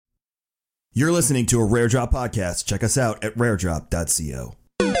You're listening to a Rare Drop podcast. Check us out at raredrop.co.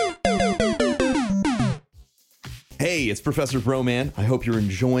 Hey, it's Professor Broman. I hope you're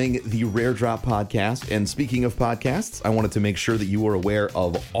enjoying the Rare Drop podcast. And speaking of podcasts, I wanted to make sure that you are aware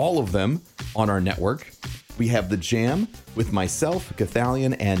of all of them on our network. We have The Jam with myself,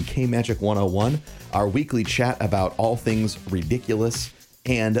 Gathalion, and K-Magic 101, our weekly chat about all things ridiculous,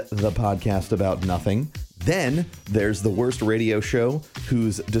 and the podcast about nothing. Then there's The Worst Radio Show,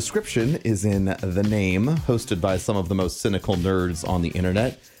 whose description is in the name, hosted by some of the most cynical nerds on the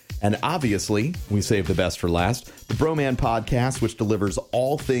internet. And obviously, we save the best for last, the Broman Podcast, which delivers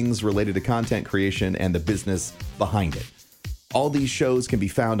all things related to content creation and the business behind it. All these shows can be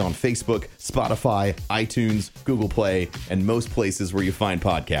found on Facebook, Spotify, iTunes, Google Play, and most places where you find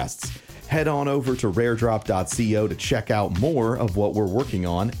podcasts. Head on over to raredrop.co to check out more of what we're working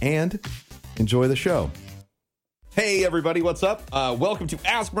on and enjoy the show. Hey everybody, what's up? Welcome to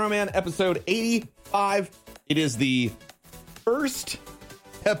Ask Broman, episode 85. It is the first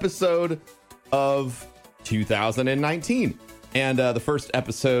episode of 2019, and the first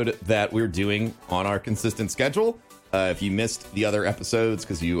episode that we're doing on our consistent schedule. If you missed the other episodes,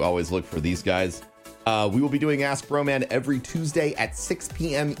 because you always look for these guys, we will be doing Ask Broman every Tuesday at 6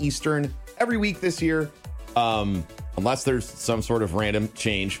 p.m. Eastern every week this year, unless there's some sort of random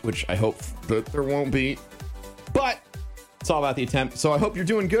change, which I hope that there won't be. But it's all about the attempt. So I hope you're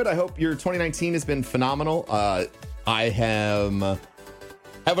doing good. I hope your 2019 has been phenomenal. I am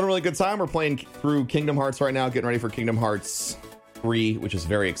having a really good time. We're playing through Kingdom Hearts right now, getting ready for Kingdom Hearts 3, which is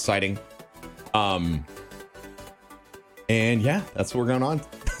very exciting. And yeah, that's what we're going on.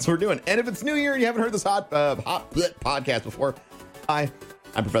 That's what we're doing. And if it's New Year and you haven't heard this hot podcast before, hi,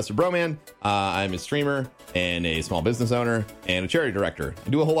 I'm Professor Broman. I'm a streamer and a small business owner and a charity director. I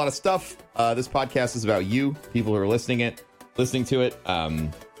do a whole lot of stuff. This podcast is about you, people who are listening to it.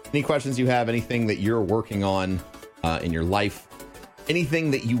 Any questions you have, anything that you're working on in your life,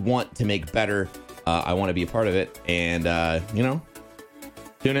 anything that you want to make better, I want to be a part of it. And,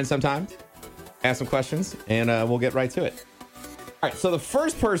 tune in sometime, ask some questions, and we'll get right to it. All right, so the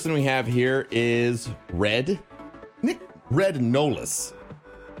first person we have here is Red Nolis.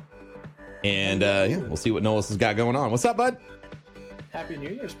 And we'll see what Nolis has got going on. What's up, bud? Happy New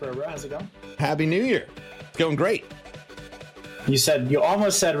Year's, bro. How's it going? Happy New Year. It's going great. You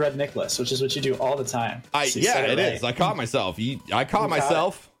almost said Red Nicholas, which is what you do all the time. It is. I caught myself. I caught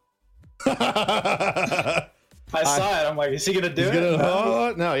myself. I saw it. I'm like, is he gonna do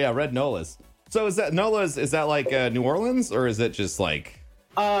it? No, yeah, Red Nolis. So is that Nolis? Is that like New Orleans, or is it just like?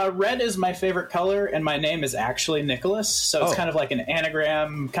 Red is my favorite color, and my name is actually Nicholas, so it's kind of like an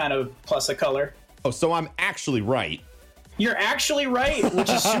anagram, kind of plus a color. Oh, so I'm actually right. You're actually right, which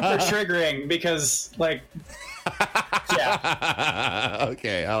is super triggering because, like, yeah.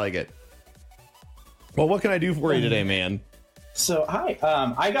 Okay, I like it. Well, what can I do for you today, man? So, hi.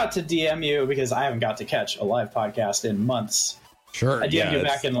 I got to DM you because I haven't got to catch a live podcast in months. Sure. I DM'd you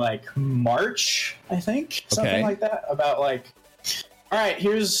back in, like, March, I think, something like that, about, like, all right,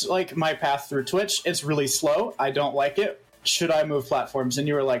 here's like my path through Twitch. It's really slow. I don't like it. Should I move platforms? And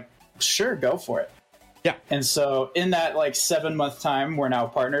you were like, sure, go for it. Yeah. And so in that like 7-month time, we're now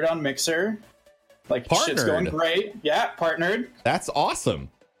partnered on Mixer. Like shit's going great. Yeah, partnered. That's awesome.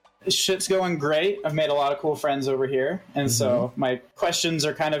 Shit's going great. I've made a lot of cool friends over here. And so my questions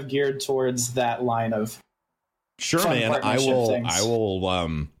are kind of geared towards that line of sure, man.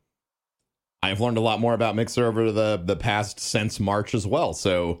 I've learned a lot more about Mixer over the past since March as well,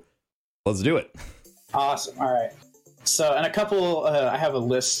 so let's do it. Awesome. All right. So, and a couple, I have a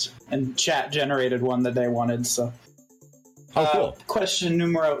list, and chat generated one that they wanted, so. Cool. Question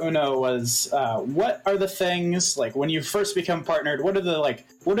numero uno was, what are the things, like, when you first become partnered, what are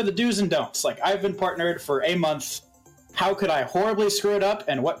the do's and don'ts? Like, I've been partnered for a month. How could I horribly screw it up,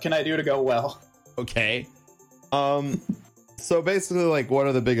 and what can I do to go well? Okay. So basically, like, what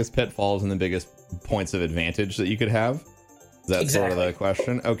are the biggest pitfalls and the biggest points of advantage that you could have? Is that sort of the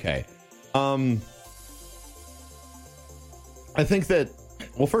question? Okay. I think that,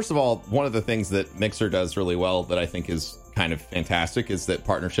 well, first of all, one of the things that Mixer does really well that I think is kind of fantastic is that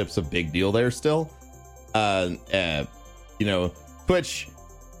partnership's a big deal there still. Twitch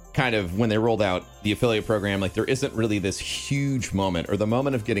kind of, when they rolled out the affiliate program, like, there isn't really this huge moment, or the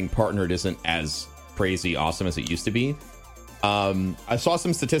moment of getting partnered isn't as crazy awesome as it used to be. I saw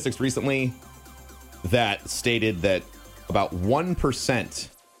some statistics recently that stated that about 1%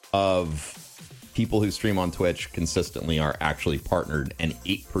 of people who stream on Twitch consistently are actually partnered, and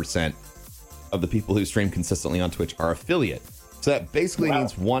 8% of the people who stream consistently on Twitch are affiliate. So that basically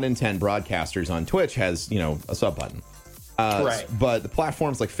means 1 in 10 broadcasters on Twitch has, a sub button. Right. But the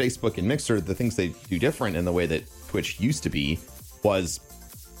platforms like Facebook and Mixer, the things they do different in the way that Twitch used to be was,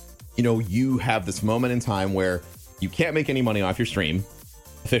 you have this moment in time where you can't make any money off your stream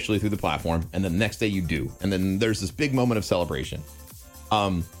officially through the platform, and then the next day you do, and then there's this big moment of celebration.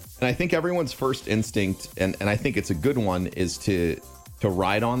 And I think everyone's first instinct, and I think it's a good one, is to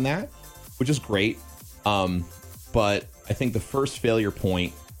ride on that, which is great. But I think the first failure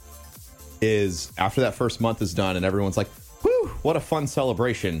point is after that first month is done and everyone's like, whew, what a fun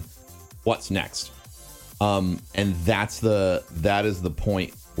celebration. What's next? And that is the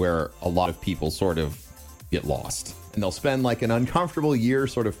point where a lot of people sort of get lost, and they'll spend like an uncomfortable year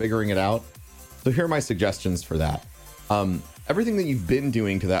sort of figuring it out. So here are my suggestions for that. Everything that you've been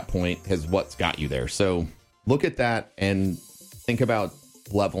doing to that point is what's got you there. So look at that and think about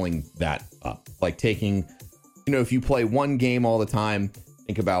leveling that up. Like taking, if you play one game all the time,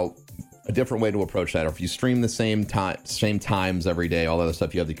 think about a different way to approach that. Or if you stream the same times every day, all that other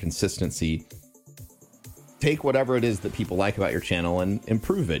stuff, you have the consistency. Take whatever it is that people like about your channel and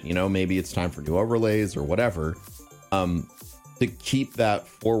improve it. Maybe it's time for new overlays or whatever, to keep that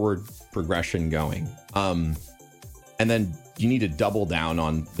forward progression going. And then you need to double down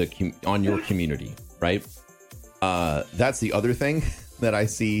on your community, right? That's the other thing that I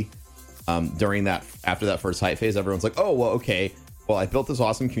see after that first hype phase. Everyone's like, oh, well, okay, well, I built this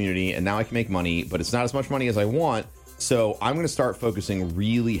awesome community and now I can make money, but it's not as much money as I want. So I'm going to start focusing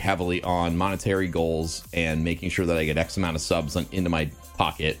really heavily on monetary goals and making sure that I get X amount of subs into my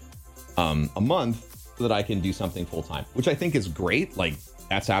pocket a month so that I can do something full time, which I think is great. Like,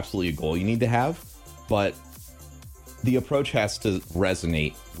 that's absolutely a goal you need to have, but the approach has to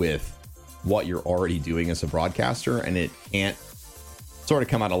resonate with what you're already doing as a broadcaster, and it can't sort of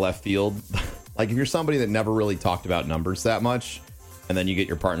come out of left field. Like if you're somebody that never really talked about numbers that much, and then you get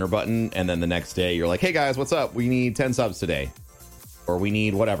your partner button, and then the next day you're like, hey guys, what's up? We need 10 subs today, or we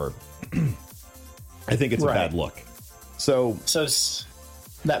need whatever. I think it's a bad look. So it's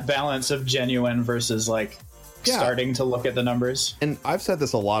that balance of genuine versus starting to look at the numbers. And I've said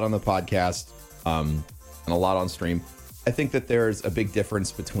this a lot on the podcast, and a lot on stream. I think that there's a big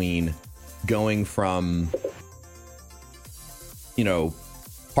difference between going from,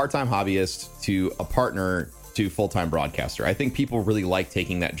 part-time hobbyist to a partner to full-time broadcaster. I think people really like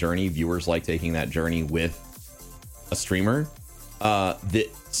taking that journey. Viewers like taking that journey with a streamer.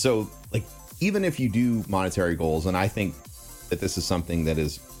 So even if you do monetary goals, and I think that this is something that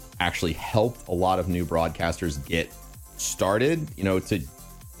has actually helped a lot of new broadcasters get started, to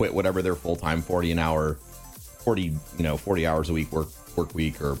quit whatever their full-time 40 hours a week work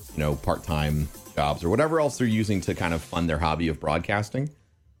week, or part-time jobs or whatever else they're using to kind of fund their hobby of broadcasting.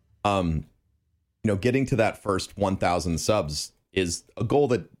 Getting to that first 1,000 subs is a goal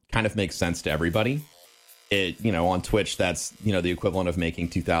that kind of makes sense to everybody. On Twitch, that's the equivalent of making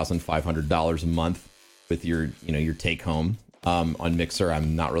 $2,500 a month with your take home. On Mixer,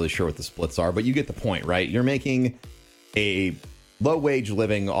 I'm not really sure what the splits are, but you get the point, right? You're making a low wage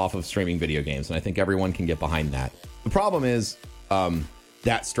living off of streaming video games, and I think everyone can get behind that. The problem is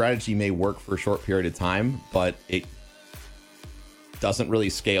that strategy may work for a short period of time, but it doesn't really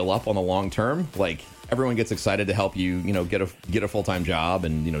scale up on the long term. Like, everyone gets excited to help you, get a full-time job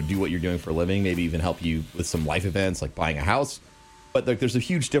and, do what you're doing for a living, maybe even help you with some life events like buying a house. But there's a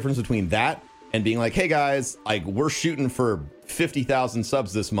huge difference between that and being like, hey guys, we're shooting for 50,000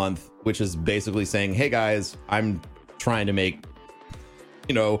 subs this month, which is basically saying, hey guys, I'm trying to make,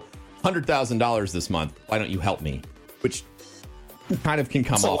 $100,000 this month. Why don't you help me? Which kind of can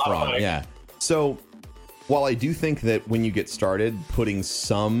come off wrong. Yeah. So while I do think that when you get started, putting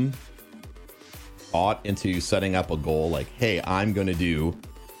some thought into setting up a goal, like, hey, I'm going to do,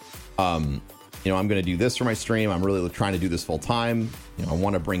 I'm going to do this for my stream. I'm really trying to do this full time. I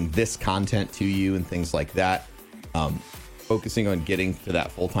want to bring this content to you and things like that. Focusing on getting to that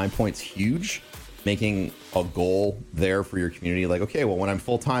full-time point's huge. Making a goal there for your community, like, okay, well, when I'm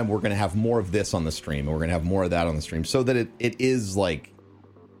full-time, we're going to have more of this on the stream, and we're going to have more of that on the stream, so that it is like,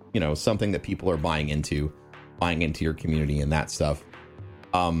 something that people are buying into your community and that stuff.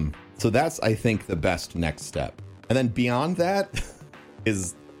 So that's, I think, the best next step. And then beyond that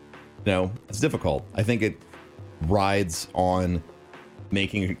is, it's difficult. I think it rides on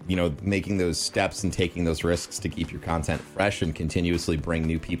making those steps and taking those risks to keep your content fresh and continuously bring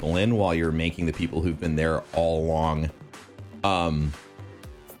new people in while you're making the people who've been there all along I'm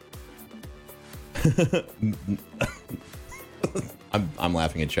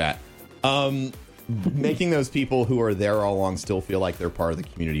laughing at chat. Making those people who are there all along still feel like they're part of the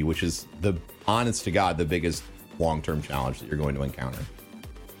community, which is, the honest to God, the biggest long-term challenge that you're going to encounter.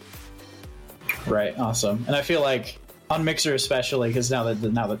 Right. Awesome. And I feel like On Mixer especially, because now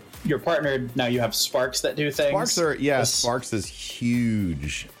that you're partnered, now you have Sparks that do things. Sparks is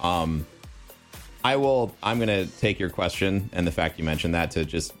huge. I'm gonna take your question and the fact you mentioned that to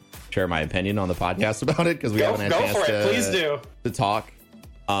just share my opinion on the podcast about it, because we haven't had a chance to talk.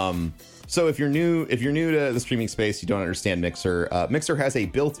 So if you're new to the streaming space, you don't understand Mixer. Mixer has a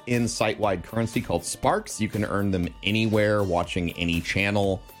built-in site-wide currency called Sparks. You can earn them anywhere, watching any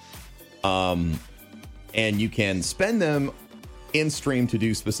channel. And you can spend them in stream to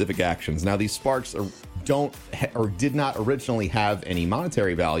do specific actions. Now, these Sparks did not originally have any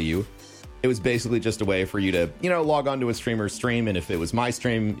monetary value. It was basically just a way for you to, log onto a streamer's stream, and if it was my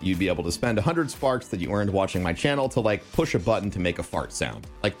stream, you'd be able to spend 100 Sparks that you earned watching my channel to push a button to make a fart sound.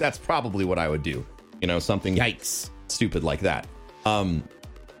 That's probably what I would do. Something yikes stupid like that.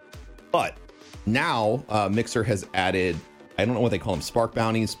 But now Mixer has added, I don't know what they call them, Spark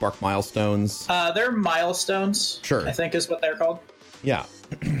bounties, Spark milestones. They're milestones. Sure, I think is what they're called. Yeah.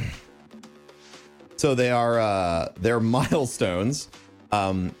 So they're milestones,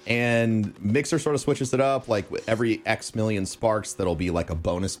 and Mixer sort of switches it up. With every X million Sparks, that'll be a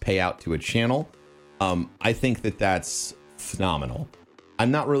bonus payout to a channel. I think that's phenomenal.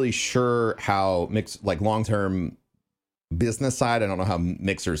 I'm not really sure how long-term business side. I don't know how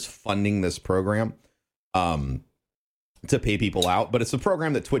Mixer's funding this program. To pay people out, but it's a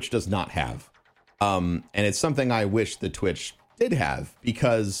program that Twitch does not have. And it's something I wish that Twitch did have,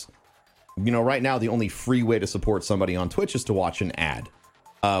 because, right now the only free way to support somebody on Twitch is to watch an ad,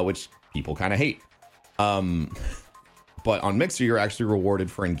 which people kind of hate. But on Mixer, you're actually rewarded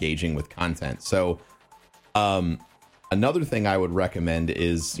for engaging with content. So another thing I would recommend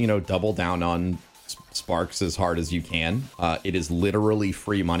is, double down on Sparks as hard as you can. It is literally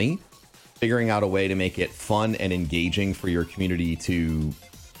free money. Figuring out a way to make it fun and engaging for your community to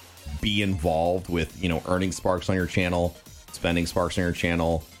be involved with, earning Sparks on your channel, spending Sparks on your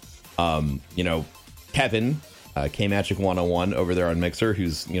channel. Kevin, K-Magic 101 over there on Mixer,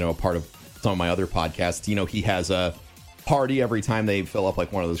 who's, a part of some of my other podcasts, he has a party every time they fill up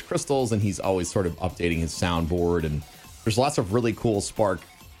one of those crystals, and he's always sort of updating his soundboard, and there's lots of really cool Spark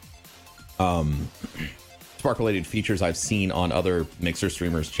related features I've seen on other Mixer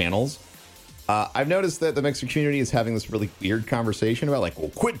streamers' channels. I've noticed that the Mixer community is having this really weird conversation about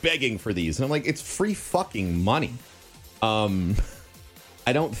quit begging for these. And I'm it's free fucking money. I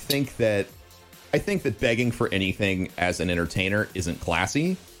think that begging for anything as an entertainer isn't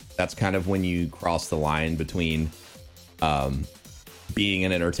classy. That's kind of when you cross the line between being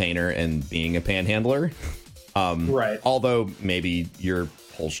an entertainer and being a panhandler. Right. Although maybe your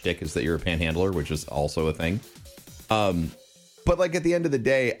whole shtick is that you're a panhandler, which is also a thing. But at the end of the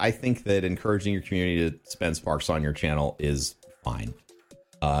day, I think that encouraging your community to spend Sparks on your channel is fine.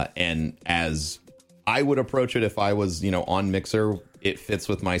 And as I would approach it if I was, on Mixer, it fits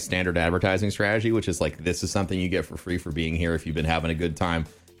with my standard advertising strategy, which is this is something you get for free for being here. If you've been having a good time,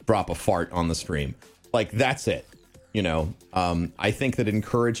 drop a fart on the stream. That's it. I think that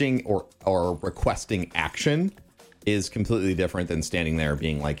encouraging or requesting action is completely different than standing there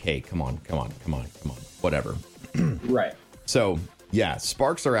being hey, come on, whatever. Right. So, yeah,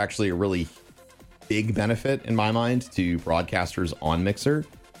 Sparks are actually a really big benefit in my mind to broadcasters on Mixer,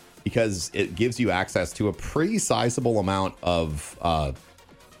 because it gives you access to a pretty sizable amount of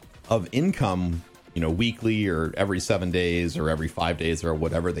income, weekly or every 7 days or every 5 days or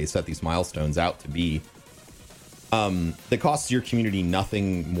whatever they set these milestones out to be. That costs your community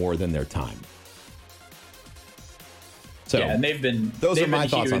nothing more than their time. So yeah, and those are my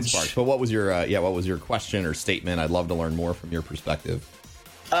thoughts on Sparks. But what was your question or statement? I'd love to learn more from your perspective.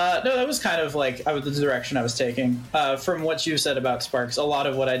 No, that was kind of the direction I was taking. From what you said about Sparks, a lot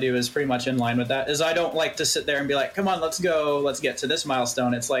of what I do is pretty much in line with that. Is I don't like to sit there and be come on, let's get to this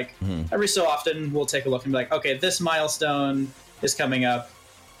milestone. It's every so often we'll take a look and be okay, this milestone is coming up,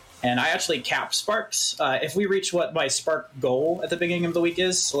 and I actually cap Sparks. If we reach what my Spark goal at the beginning of the week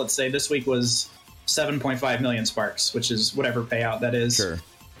is, so let's say this week was 7.5 million Sparks, which is whatever payout that is. Sure.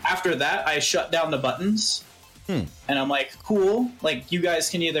 After that, I shut down the buttons. And I'm cool. You guys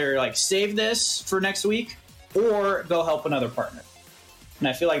can either save this for next week or go help another partner. And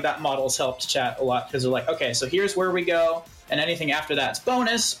I feel that model's helped chat a lot, because they're okay, so here's where we go, and anything after that's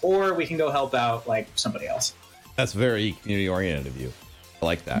bonus, or we can go help out somebody else. That's very community oriented of you. I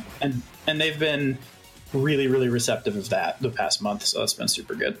like that. And they've been really, really receptive of that the past month, so it's been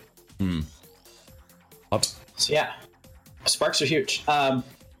super good. So yeah, Sparks are huge.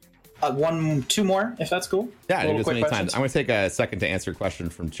 Two more, if that's cool. Yeah, I do this many times. I'm going to take a second to answer a question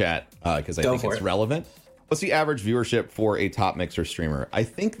from chat because I think it's relevant. What's the average viewership for a top Mixer streamer? I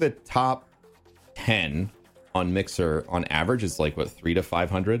think the top 10 on Mixer on average is like, what, 300 to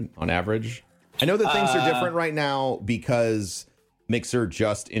 500 on average? I know that things are different right now because Mixer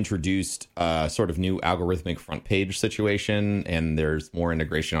just introduced a sort of new algorithmic front page situation, and there's more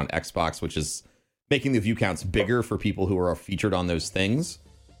integration on Xbox, which is making the view counts bigger for people who are featured on those things.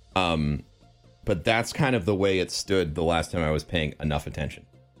 But that's kind of the way it stood the last time I was paying enough attention.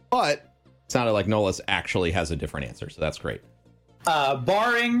 But it sounded like Nolus actually has a different answer, so that's great.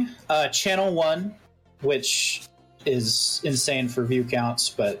 Barring Channel 1, which is insane for view counts,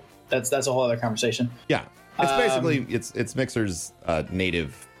 but that's a whole other conversation. Yeah, it's basically it's Mixer's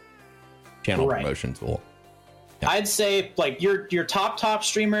native channel promotion tool. Yeah. I'd say like your top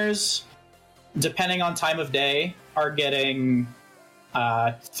streamers, depending on time of day, are getting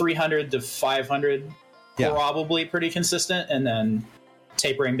 300 to 500, probably pretty consistent, and then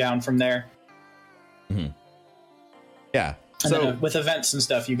tapering down from there. Mm-hmm. Yeah. And so then with events and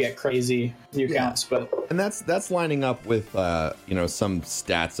stuff, you get crazy view counts, and that's lining up with some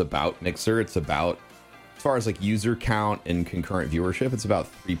stats about Mixer. It's about, as far as like user count and concurrent viewership, it's about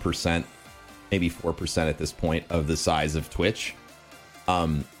 3%, maybe 4% at this point of the size of Twitch.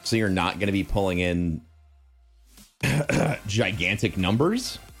 So you're not going to be pulling in gigantic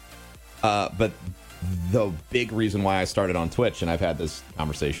numbers. But the big reason why I started on Twitch, and I've had this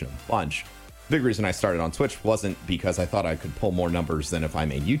conversation a bunch, the big reason I started on Twitch wasn't because I thought I could pull more numbers than if I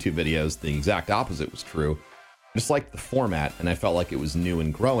made YouTube videos. The exact opposite was true. I just liked the format, and I felt like it was new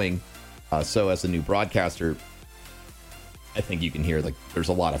and growing. So as a new broadcaster, I think you can hear like there's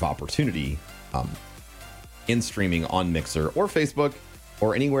a lot of opportunity in streaming on Mixer or Facebook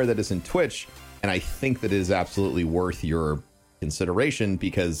or anywhere that is in Twitch. And I think that it is absolutely worth your consideration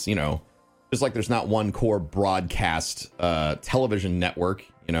because, just like there's not one core broadcast television network,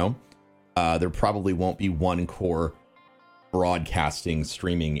 there probably won't be one core broadcasting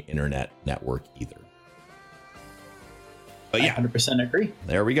streaming internet network either. But yeah, 100% agree.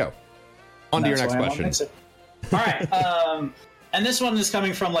 There we go. On to your next question. All right. And this one is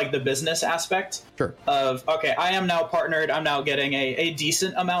coming from like the business aspect. Sure. Of, okay, I am now partnered. I'm now getting a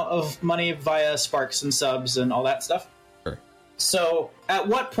decent amount of money via Sparks and subs and all that stuff. Sure. So at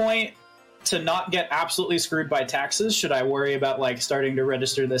what point, to not get absolutely screwed by taxes, should I worry about like starting to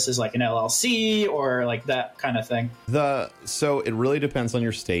register this as like an LLC or like that kind of thing? So it really depends on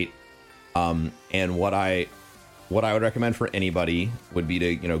your state. And what I would recommend for anybody would be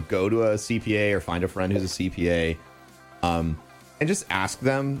to, go to a CPA or find a friend who's a CPA, and just ask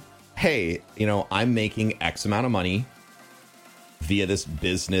them, hey, I'm making X amount of money via this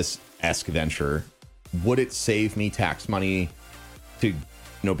business-esque venture. Would it save me tax money to,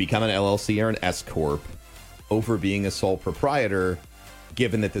 become an LLC or an S Corp over being a sole proprietor,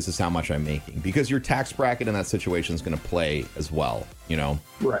 given that this is how much I'm making? Because your tax bracket in that situation is going to play as well,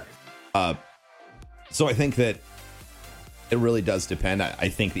 Right. So I think that it really does depend. I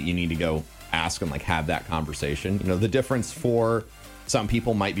think that you need to go ask and like have that conversation. The difference for some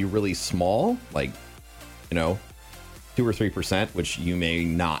people might be really small, like 2 or 3%, which you may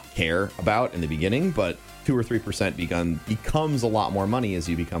not care about in the beginning, but 2 or 3% becomes a lot more money as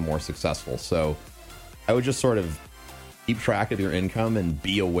you become more successful. So I would just sort of keep track of your income and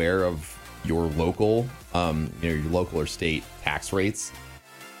be aware of your local your local or state tax rates,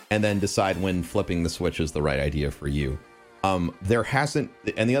 and then decide when flipping the switch is the right idea for you. There hasn't,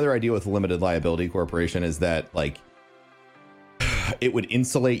 and the other idea with limited liability corporation is that like it would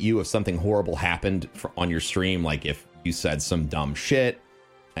insulate you if something horrible happened on your stream, like if you said some dumb shit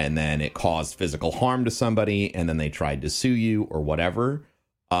and then it caused physical harm to somebody and then they tried to sue you or whatever.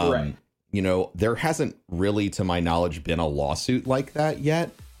 Right. There hasn't really, to my knowledge, been a lawsuit like that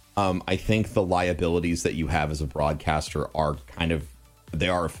yet. I think the liabilities that you have as a broadcaster are they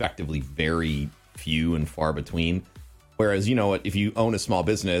are effectively very few and far between. Whereas, if you own a small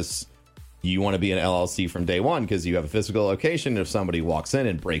business, you want to be an LLC from day one because you have a physical location. If somebody walks in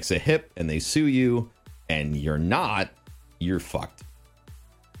and breaks a hip and they sue you and you're not, you're fucked.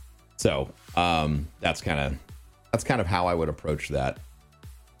 So that's kind of how I would approach that.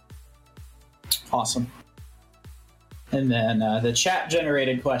 Awesome. And then the chat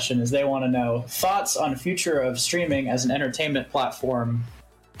generated question is they want to know thoughts on future of streaming as an entertainment platform,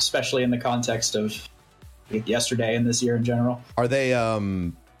 especially in the context of yesterday and this year in general. Are they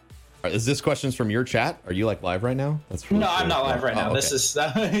is this questions from your chat? Are you like live right now? That's really cool. I'm not live right now. Okay. This is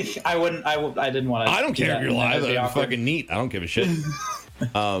I didn't want to. I don't care if you're live. That's fucking neat. I don't give a shit.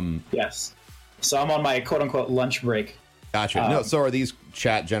 Yes. So I'm on my quote unquote lunch break. Gotcha. No, so are these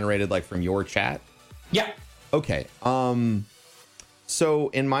chat generated like from your chat? Yeah. Okay. So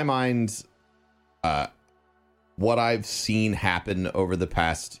in my mind, what I've seen happen over the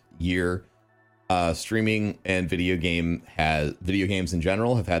past year, streaming and video games in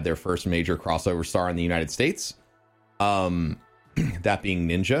general have had their first major crossover star in the United States. That being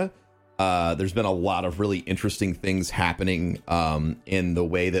Ninja. There's been a lot of really interesting things happening in the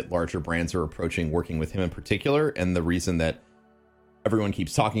way that larger brands are approaching working with him in particular. And the reason that everyone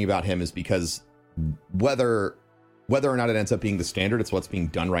keeps talking about him is because whether or not it ends up being the standard, it's what's being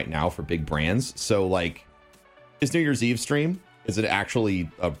done right now for big brands. So like his New Year's Eve stream is it actually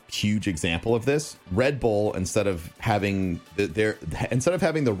a huge example of this. Red Bull, instead of having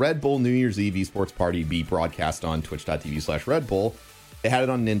the Red Bull New Year's Eve esports party be broadcast on twitch.tv/Red Bull, they had it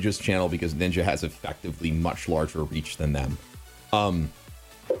on Ninja's channel because Ninja has effectively much larger reach than them.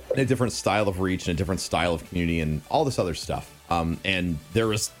 A different style of reach and a different style of community and all this other stuff. And there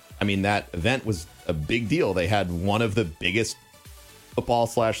was, that event was a big deal. They had one of the biggest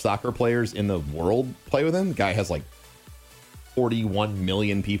football/soccer players in the world play with him. The guy has like 41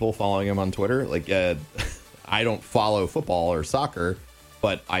 million people following him on Twitter. Like, I don't follow football or soccer,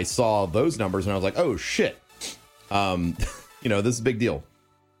 but I saw those numbers and I was like, oh shit. This is a big deal.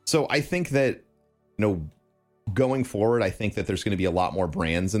 So I think that, going forward, I think that there's going to be a lot more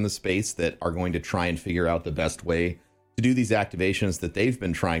brands in the space that are going to try and figure out the best way to do these activations that they've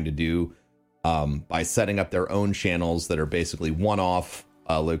been trying to do by setting up their own channels that are basically one-off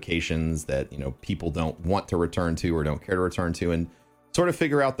locations that, people don't want to return to or don't care to return to, and sort of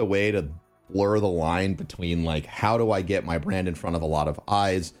figure out the way to blur the line between like, how do I get my brand in front of a lot of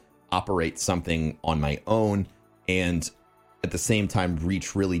eyes, operate something on my own, and at the same time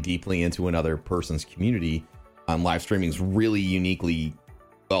reach really deeply into another person's community. Live streaming is really uniquely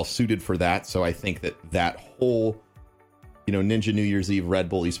well suited for that. So I think that whole, Ninja New Year's Eve Red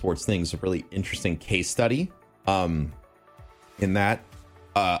Bull esports thing is a really interesting case study in that.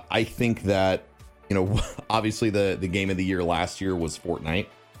 I think that, obviously the game of the year last year was Fortnite.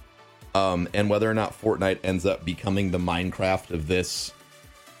 And whether or not Fortnite ends up becoming the Minecraft of this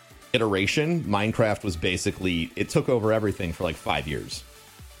iteration, Minecraft was basically, it took over everything for like 5 years.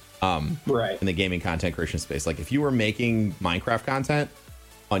 Right. In the gaming content creation space. Like if you were making Minecraft content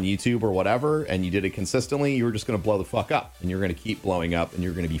on YouTube or whatever, and you did it consistently, you were just going to blow the fuck up, and you're going to keep blowing up, and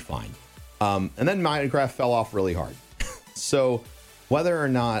you're going to be fine. And then Minecraft fell off really hard. So whether or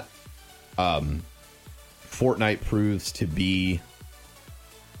not Fortnite proves to be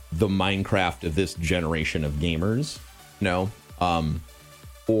the Minecraft of this generation of gamers,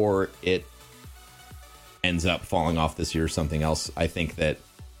 or it ends up falling off this year or something else, I think that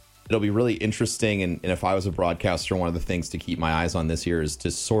it'll be really interesting. And if I was a broadcaster, one of the things to keep my eyes on this year is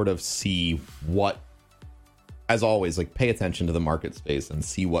to sort of see what, as always, like pay attention to the market space and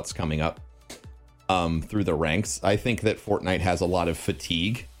see what's coming up through the ranks. I think that Fortnite has a lot of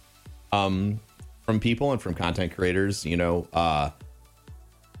fatigue from people and from content creators. When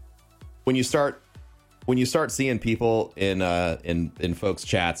you start seeing people in folks'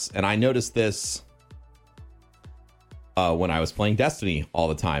 chats, and I noticed this when I was playing Destiny all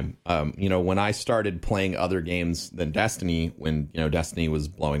the time. When I started playing other games than Destiny, when Destiny was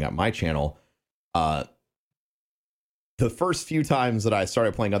blowing up my channel, the first few times that I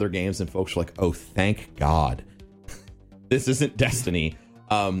started playing other games and folks were like, oh, thank God this isn't Destiny.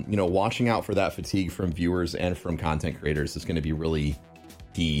 Watching out for that fatigue from viewers and from content creators is going to be really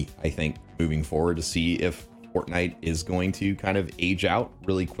key, I think, moving forward, to see if Fortnite is going to kind of age out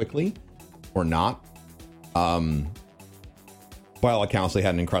really quickly or not. By all accounts, they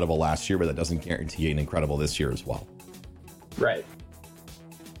had an incredible last year, but that doesn't guarantee an incredible this year as well. Right.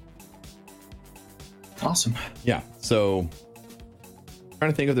 Awesome. Yeah. So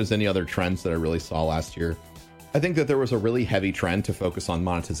trying to think if there's any other trends that I really saw last year. I think that there was a really heavy trend to focus on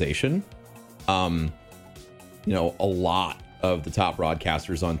monetization. A lot of the top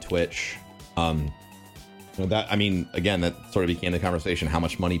broadcasters on Twitch, that sort of became the conversation, how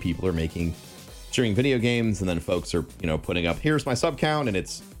much money people are making streaming video games. And then folks are, putting up, here's my sub count, and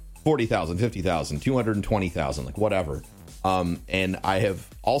it's 40,000, 50,000, 220,000, like whatever. And I have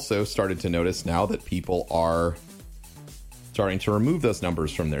also started to notice now that people are starting to remove those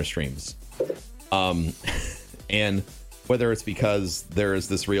numbers from their streams. And whether it's because there is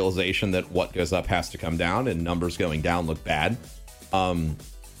this realization that what goes up has to come down and numbers going down look bad,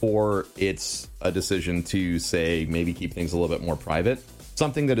 or it's a decision to say maybe keep things a little bit more private.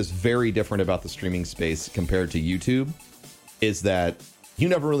 Something that is very different about the streaming space compared to YouTube is that you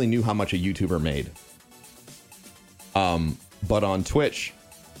never really knew how much a YouTuber made. But on Twitch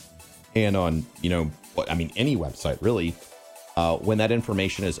and on, any website really, when that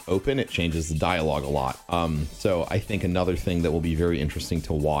information is open, it changes the dialogue a lot. So I think another thing that will be very interesting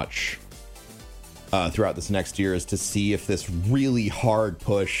to watch throughout this next year is to see if this really hard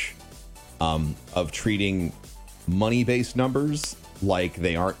push of treating money-based numbers like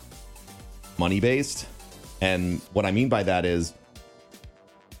they aren't money-based. And what I mean by that is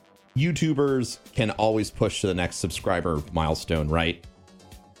YouTubers can always push to the next subscriber milestone, right?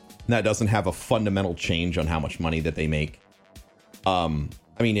 And that doesn't have a fundamental change on how much money that they make. I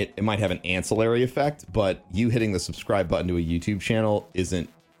mean, it might have an ancillary effect, but you hitting the subscribe button to a YouTube channel isn't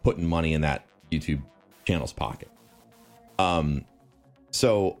putting money in that YouTube channel's pocket.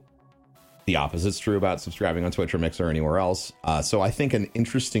 So the opposite's true about subscribing on Twitch or Mixer or anywhere else. So I think an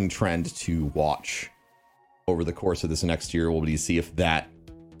interesting trend to watch over the course of this next year will be to see if that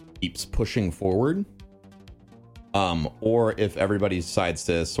keeps pushing forward, or if everybody decides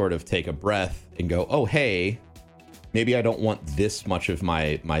to sort of take a breath and go, oh, hey, maybe I don't want this much of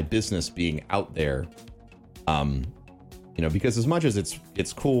my business being out there. Because as much as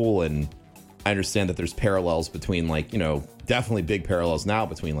it's cool, and I understand that there's parallels between, like, definitely big parallels now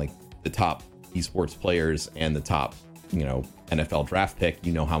between like the top esports players and the top, NFL draft pick,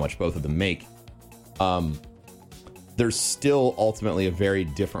 how much both of them make. There's still ultimately a very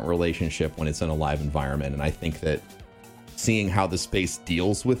different relationship when it's in a live environment. And I think that seeing how the space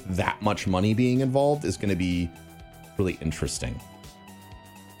deals with that much money being involved is going to be really interesting.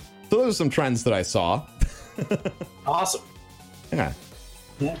 So those are some trends that I saw. Awesome. Yeah.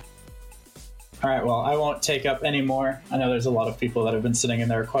 All right, well, I won't take up any more. I know there's a lot of people that have been sitting in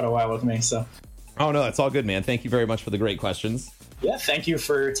there quite a while with me, so. Oh, no, that's all good, man. Thank you very much for the great questions. Yeah, thank you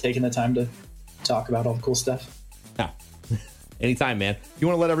for taking the time to talk about all the cool stuff. Yeah. Anytime, man. You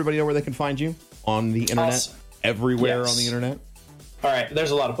want to let everybody know where they can find you on the internet? Awesome. Everywhere on the internet? All right, there's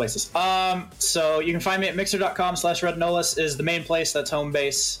a lot of places. So you can find me at mixer.com/RedNolis is the main place. That's home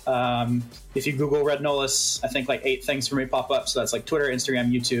base. If you Google Red Nolis, I think like 8 things for me pop up. So that's like Twitter,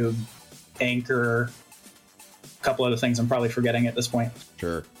 Instagram, YouTube, Anchor, a couple other things I'm probably forgetting at this point.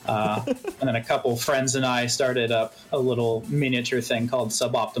 Sure. And then a couple friends and I started up a little miniature thing called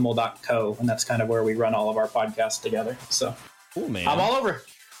suboptimal.co, and that's kind of where we run all of our podcasts together. So cool, man. I'm all over.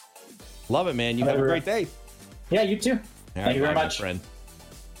 Love it, man. You have a great day. Yeah, you too. Thank you very much. Friend.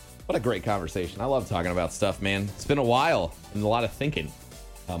 What a great conversation. I love talking about stuff, man. It's been a while and a lot of thinking.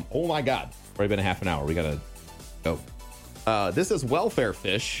 Oh my God. Already been a half an hour. We gotta go. This is Welfare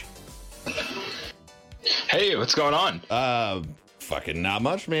Fish. Hey, what's going on? Fucking not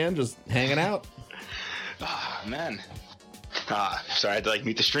much, man. Just hanging out. Man. Sorry, I had to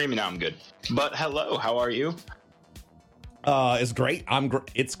meet the stream and now I'm good. But hello, how are you? It's great.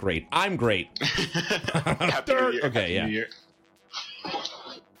 It's great. I'm great. Happy New Year. Okay, Happy New Year.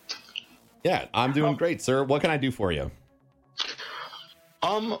 Yeah, I'm doing great, sir. What can I do for you?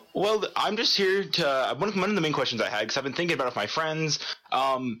 Well, I'm just here to one of the main questions I had, because I've been thinking about it with my friends.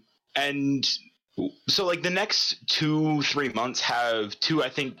 And so like the next 2-3 months have 2, I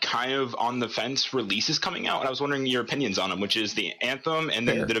think, kind of on the fence releases coming out, and I was wondering your opinions on them, which is the Anthem and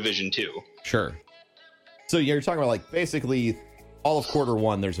then the Division 2. Sure. So yeah, you're talking about like basically all of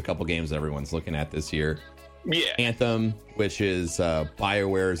Q1. There's a couple games that everyone's looking at this year. Yeah. Anthem, which is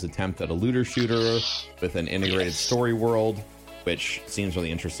BioWare's attempt at a looter shooter with an integrated story world, which seems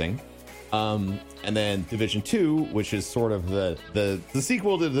really interesting. And then Division 2, which is sort of the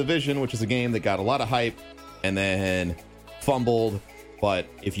sequel to Division, which is a game that got a lot of hype and then fumbled. But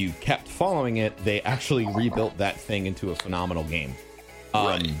if you kept following it, they actually rebuilt that thing into a phenomenal game.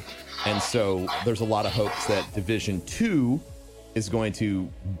 Right. And so there's a lot of hopes that Division 2 is going to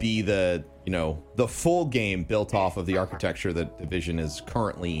be the full game built off of the architecture that Division is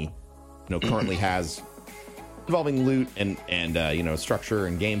currently has, involving loot and structure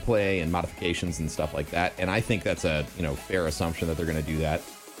and gameplay and modifications and stuff like that. And I think that's a fair assumption that they're going to do that.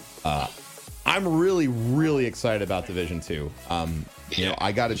 I'm really, really excited about Division 2.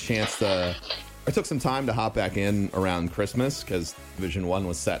 I got a chance I took some time to hop back in around Christmas because Division 1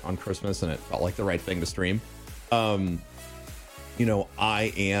 was set on Christmas and it felt like the right thing to stream. I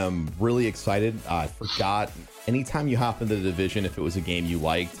am really excited. I forgot, anytime you hop into the Division, if it was a game you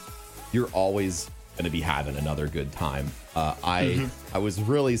liked, you're always going to be having another good time. I was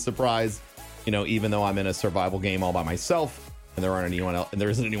really surprised, even though I'm in a survival game all by myself and there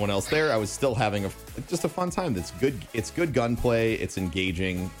isn't anyone else there, I was still having just a fun time. That's good. It's good gunplay. It's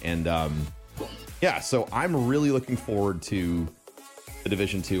engaging. And, so I'm really looking forward to the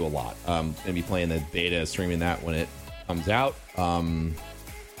Division 2 a lot. Going to be playing the beta, streaming that when it comes out.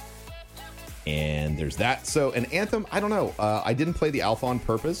 And there's that. So an Anthem, I don't know. I didn't play the alpha on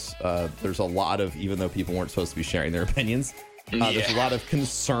purpose. There's a lot of, even though people weren't supposed to be sharing their opinions, there's a lot of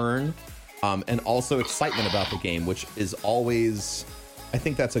concern and also excitement about the game, which is always, I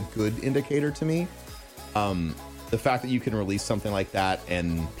think that's a good indicator to me. the fact that you can release something like that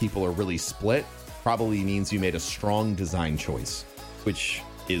and people are really split probably means you made a strong design choice, which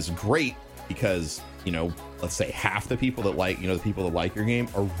is great because, you know, let's say half the people that like, you know, the people that like your game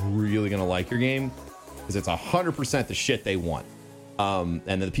are really going to like your game because it's 100% the shit they want. And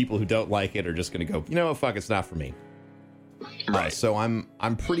then the people who don't like it are just going to go, you know, fuck, it's not for me. Right. So I'm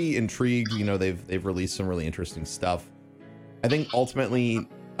pretty intrigued. You know, they've released some really interesting stuff. I think ultimately,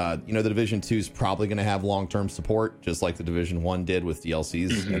 you know, the Division 2 is probably going to have long-term support, just like the Division 1 did with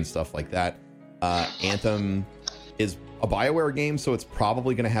DLCs and stuff like that. Anthem is a BioWare game, so it's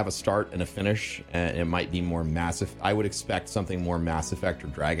probably going to have a start and a finish, and it might be more massive. I would expect something more Mass Effect or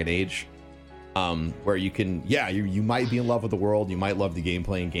Dragon Age, where you can, yeah, you might be in love with the world, you might love the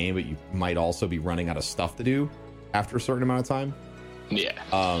gameplay and game, but you might also be running out of stuff to do after a certain amount of time. Yeah.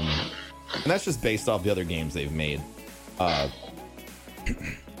 And that's just based off the other games they've made.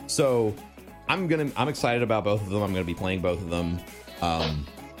 So I'm excited about both of them. I'm gonna be playing both of them. And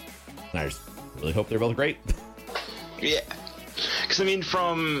I just really hope they're both great. Yeah. Because I mean,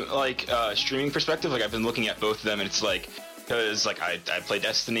 from like streaming perspective, like I've been looking at both of them, and it's like, because like I play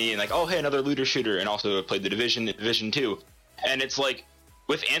Destiny and like, oh hey, another looter shooter, and also played the Division 2, and it's like,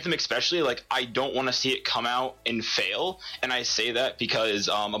 with Anthem especially, like I don't want to see it come out and fail. And I say that because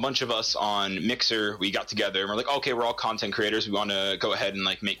a bunch of us on Mixer, we got together and we're like, okay, we're all content creators, we want to go ahead and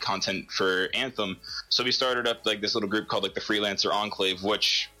like make content for Anthem. So we started up like this little group called like the Freelancer Enclave,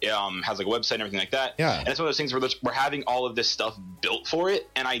 which has like a website and everything like that. Yeah. And it's one of those things where we're having all of this stuff built for it,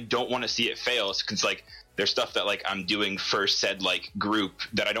 and I don't want to see it fail, because like there's stuff that like I'm doing for said like group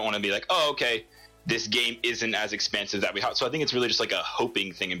that I don't want to be like, oh okay, this game isn't as expansive that we have. So I think it's really just like a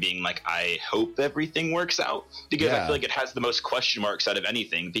hoping thing and being like, I hope everything works out, because I feel like it has the most question marks out of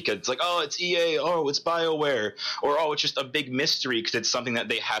anything, because it's like, oh, it's EA, oh, it's BioWare, or oh, it's just a big mystery because it's something that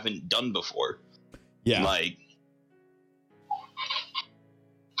they haven't done before. Yeah. Like,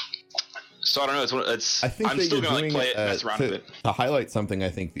 so I don't know. It's I think I'm that still you're gonna doing like play it, mess around with it. To highlight something I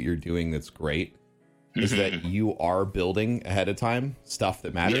think that you're doing that's great is that you are building ahead of time stuff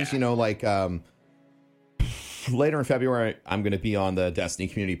that matters. Yeah. You know, like later in February, I'm going to be on the Destiny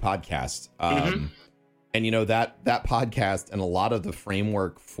Community Podcast. And, you know, that podcast and a lot of the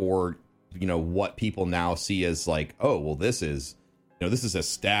framework for, you know, what people now see as like, oh, well, this is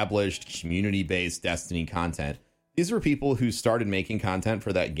established community-based Destiny content. These were people who started making content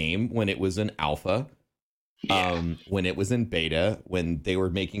for that game when it was in alpha, when it was in beta, when they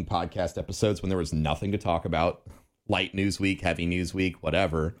were making podcast episodes, when there was nothing to talk about, light news week, heavy news week,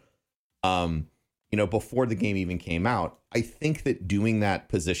 whatever. You know, before the game even came out. I think that doing that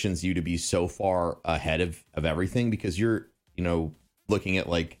positions you to be so far ahead of everything, because you're, you know, looking at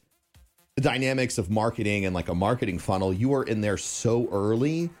like the dynamics of marketing and like a marketing funnel. You are in there so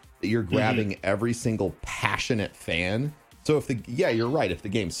early that you're grabbing every single passionate fan. So if you're right. If the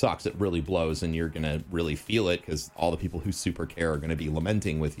game sucks, it really blows and you're going to really feel it, because all the people who super care are going to be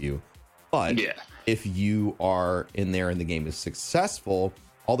lamenting with you. But if you are in there and the game is successful,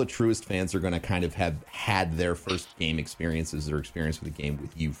 all the truest fans are going to kind of have had their first game experiences or experience with the game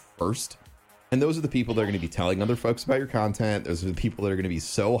with you first. And those are the people that are going to be telling other folks about your content. Those are the people that are going to be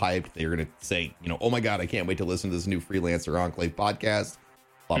so hyped. They're going to say, you know, oh my God, I can't wait to listen to this new Freelancer Enclave podcast.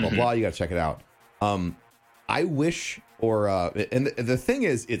 Blah, blah, blah. You got to check it out. I wish, and the thing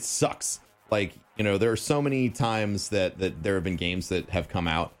is, it sucks. Like, you know, there are so many times that there have been games that have come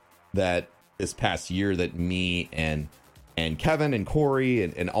out that this past year that me and Kevin and Corey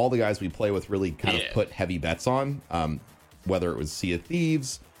and all the guys we play with really kind of put heavy bets on, whether it was Sea of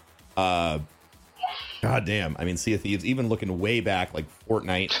Thieves, God damn, I mean, Sea of Thieves, even looking way back, like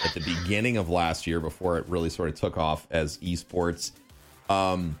Fortnite at the beginning of last year before it really sort of took off as esports,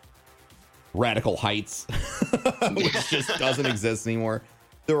 Radical Heights, which just doesn't exist anymore.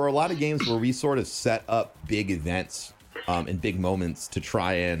 There were a lot of games where we sort of set up big events and big moments to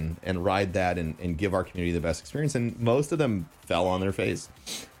try and ride that and give our community the best experience, and most of them fell on their face,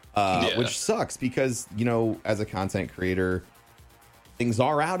 which sucks, because, you know, as a content creator, things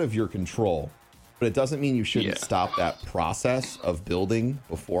are out of your control, but it doesn't mean you shouldn't stop that process of building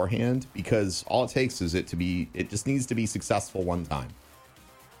beforehand, because all it takes is it just needs to be successful one time,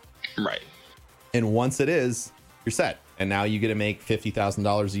 right? And once it is, you're set, and now you get to make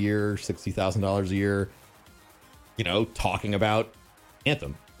 $50,000 a year, $60,000 a year, you know, talking about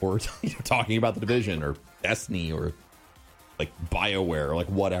Anthem, or talking about the Division or Destiny or like BioWare or like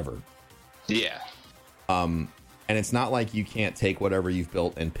whatever. Yeah. And it's not like you can't take whatever you've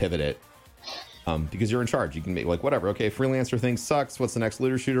built and pivot it, because you're in charge. You can make like whatever. Okay, Freelancer thing sucks. What's the next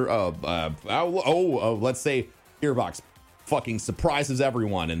looter shooter? Let's say Gearbox fucking surprises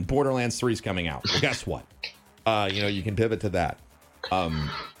everyone and Borderlands 3 is coming out. Well, guess what? you can pivot to that.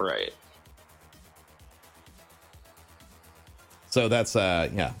 Right. So that's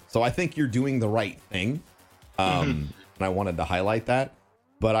So I think you're doing the right thing. And I wanted to highlight that.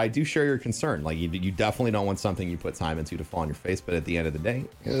 But I do share your concern. Like, you definitely don't want something you put time into to fall on your face. But at the end of the day,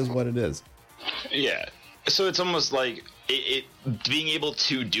 it is what it is. Yeah. So it's almost like it being able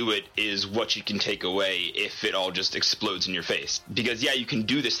to do it is what you can take away if it all just explodes in your face. Because, you can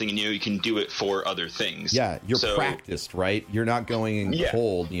do this thing and you can do it for other things. Yeah, you're practiced, right? You're not going in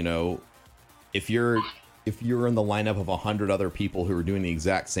cold, If you're in the lineup of 100 other people who are doing the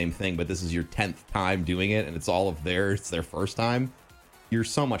exact same thing, but this is your 10th time doing it and it's their first time, you're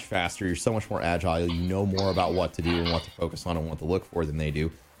so much faster, you're so much more agile, you know more about what to do and what to focus on and what to look for than they do.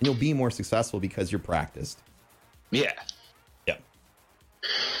 And you'll be more successful because you're practiced. Yeah. Yeah.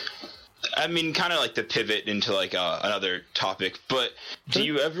 I mean, kind of like the pivot into like another topic, but do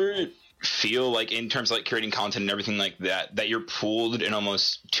you ever feel like in terms of like creating content and everything like that you're pulled in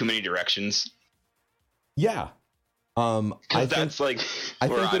almost too many directions? Yeah. I think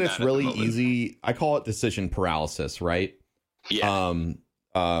that it's really easy. I call it decision paralysis, right? Yeah.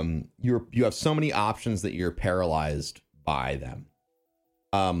 You have so many options that you're paralyzed by them.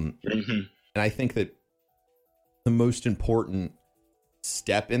 And I think that the most important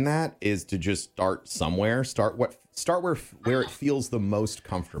step in that is to just start somewhere. Start where it feels the most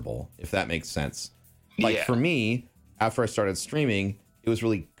comfortable, if that makes sense. Like for me, after I started streaming, it was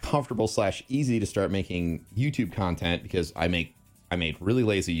really comfortable / easy to start making YouTube content because I made really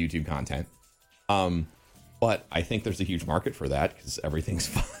lazy YouTube content. But I think there's a huge market for that because everything's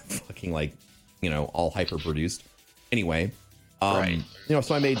fucking all hyper produced. Anyway, right.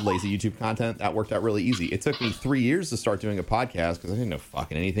 So I made lazy YouTube content that worked out really easy. It took me 3 years to start doing a podcast because I didn't know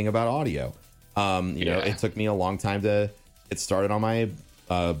fucking anything about audio. It took me a long time to get started on my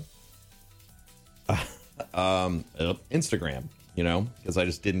Instagram. Because I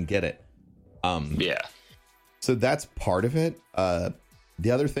just didn't get it. So that's part of it.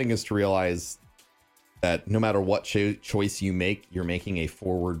 The other thing is to realize that no matter what choice you make, you're making a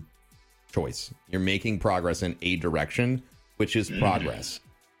forward choice. You're making progress in a direction, which is progress.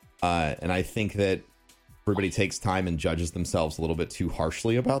 And I think that everybody takes time and judges themselves a little bit too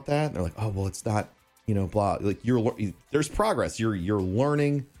harshly about that. And they're like, oh, well, it's not, blah. Like there's progress. You're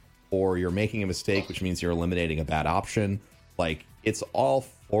learning, or you're making a mistake, which means you're eliminating a bad option. Like, it's all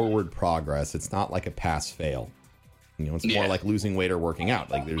forward progress. It's not like a pass fail. It's more like losing weight or working out.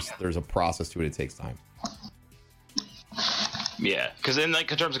 Like there's a process to it. It takes time. Yeah, because in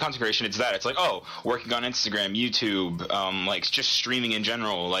terms of content creation, it's that. It's like, working on Instagram, YouTube, just streaming in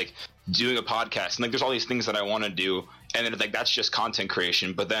general, like doing a podcast, and there's all these things that I want to do, and then that's just content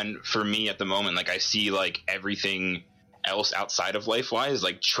creation. But then for me at the moment, I see everything else outside of life-wise,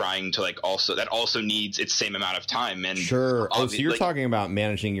 trying to also needs its same amount of time. And sure. So you're talking about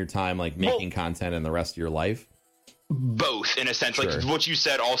managing your time, making content and the rest of your life. Both, in a sense. Sure. What you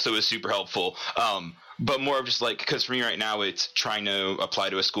said also is super helpful. But more of just because for me right now, it's trying to apply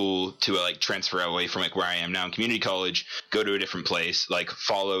to a school to transfer away from where I am now in community college, go to a different place,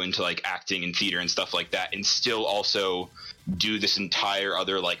 follow into acting and theater and stuff like that, and still also do this entire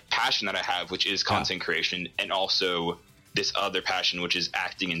other passion that I have, which is content creation, and also this other passion, which is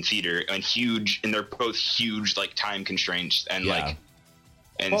acting and theater, and they're both huge time constraints and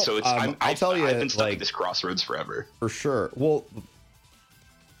so it's I'll tell you, I've been stuck at this crossroads forever. For sure. Well,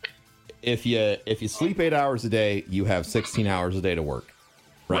 if you sleep 8 hours a day, you have 16 hours a day to work,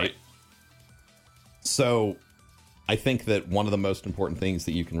 right? So I think that one of the most important things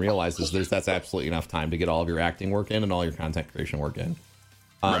that you can realize is that's absolutely enough time to get all of your acting work in and all your content creation work in.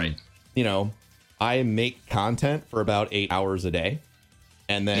 Right. I make content for about 8 hours a day,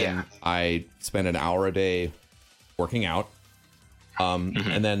 and then I spend an hour a day working out.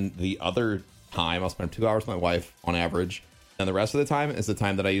 And then the other time I'll spend 2 hours with my wife on average. And the rest of the time is the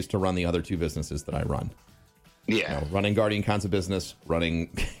time that I use to run the other two businesses that I run. Yeah. Running Guardian Con's a business. Running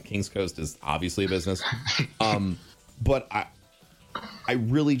King's Coast is obviously a business. But I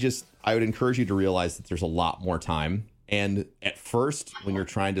really I would encourage you to realize that there's a lot more time. And at first, when you're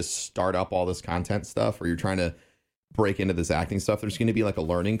trying to start up all this content stuff, or you're trying to break into this acting stuff, there's going to be a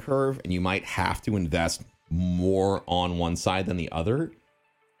learning curve, and you might have to invest more on one side than the other.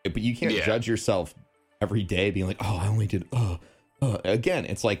 But you can't judge yourself every day being I only did again.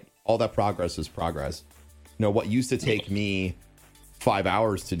 It's all that progress is progress. What used to take me 5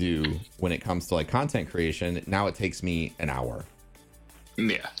 hours to do when it comes to content creation, now it takes me an hour.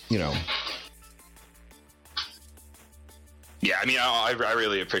 Yeah. Yeah, I mean, I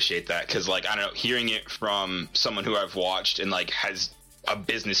really appreciate that, because I don't know, hearing it from someone who I've watched and has a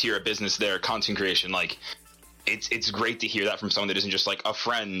business here, a business there, content creation, it's great to hear that from someone that isn't just like a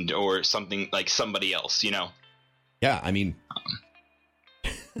friend or something like somebody else, you know? Yeah, I mean,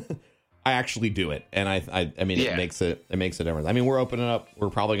 I actually do it, and I mean, Yeah. it makes a difference. I mean, we're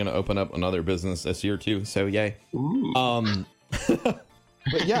probably going to open up another business this year too. So yay. Ooh.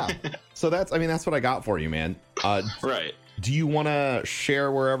 But yeah, so that's what I got for you, man. Right. Do you want to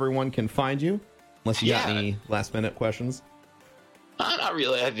share where everyone can find you? Unless you got Yeah. any last minute questions. Not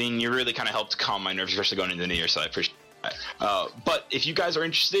really. I mean, you really kind of helped calm my nerves, especially going into the new year, so I appreciate that. But if you guys are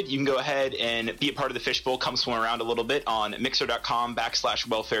interested, you can go ahead and be a part of the Fishbowl. Come swim around a little bit on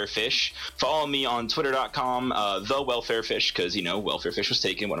mixer.com/welfarefish. Follow me on twitter.com, thewelfarefish, because, welfarefish was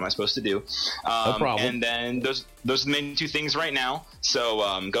taken. What am I supposed to do? No problem. And then those are the main two things right now.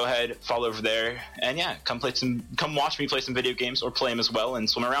 So go ahead, follow over there, and yeah, come watch me play some video games or play them as well, and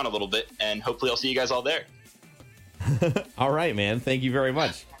swim around a little bit. And hopefully, I'll see you guys all there. All right, man. Thank you very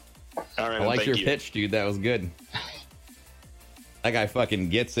much. All right, I like your you. pitch, dude. That was good. That guy fucking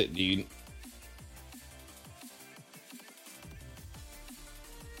gets it, dude.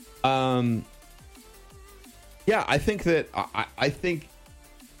 Yeah, I think that I think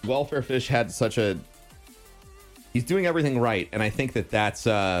Welfare Fish had he's doing everything right, and I think that's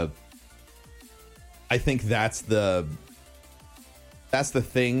the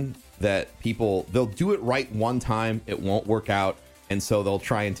thing that they'll do it right one time, it won't work out, and so they'll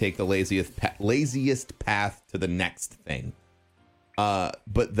try and take the laziest path to the next thing.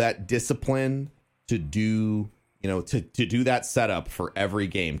 But that discipline to do, to do that setup for every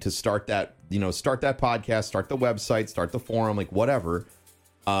game, to start that podcast, start the website, start the forum, like whatever,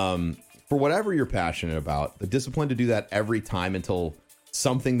 for whatever you're passionate about, the discipline to do that every time until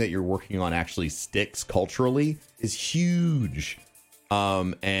something that you're working on actually sticks culturally is huge.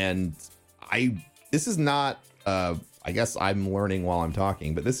 And this is not, I guess I'm learning while I'm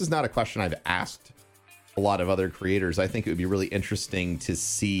talking, but this is not a question I've asked a lot of other creators. I think it would be really interesting to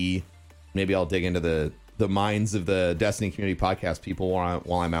see, maybe I'll dig into the minds of the Destiny Community Podcast people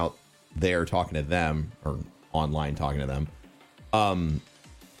while I'm out there talking to them, or online talking to them,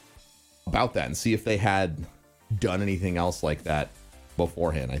 about that, and see if they had done anything else like that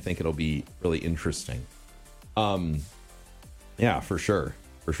beforehand. I think it'll be really interesting. Yeah, for sure.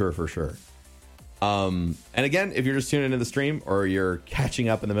 And again, if you're just tuning into the stream or you're catching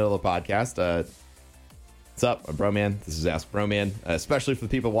up in the middle of the podcast, what's up, Broman? This is Ask Broman. Especially for the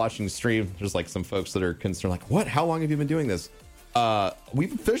people watching the stream, there's like some folks that are concerned, like, what? How long have you been doing this?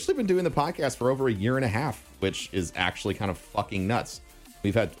 We've officially been doing the podcast for over 1.5 years, which is actually kind of fucking nuts.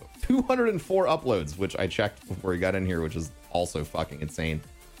 We've had 204 uploads, which I checked before we got in here, which is also fucking insane.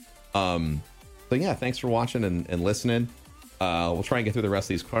 So yeah, thanks for watching and listening. We'll try and get through the rest of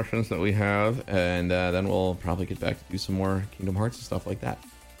these questions that we have, and then we'll probably get back to do some more Kingdom Hearts and stuff like that.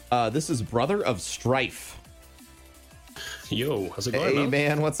 This is Brother of Strife. Yo, how's it going, Hey,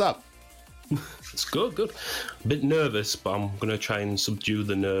 man, what's up? It's good. A bit nervous, but I'm going to try and subdue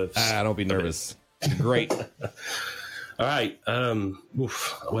the nerves. Don't be nervous. Great. All right.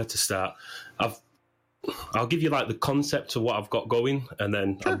 Where to start? I'll give you like the concept of what I've got going, and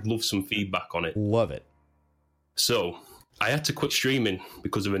then Sure. I'd love some feedback on it. Love it. So I had to quit streaming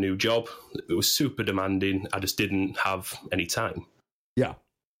because of a new job. It was super demanding. I just didn't have any time. Yeah.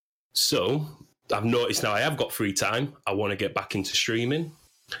 So I've noticed now I have got free time. I want to get back into streaming.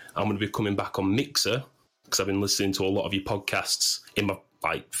 I'm going to be coming back on Mixer because I've been listening to a lot of your podcasts in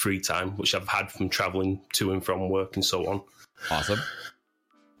my free time, which I've had from traveling to and from work and so on. Awesome.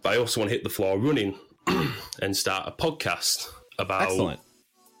 But I also want to hit the floor running and start a podcast about Excellent.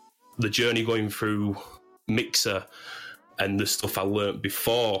 the journey going through Mixer and the stuff I learnt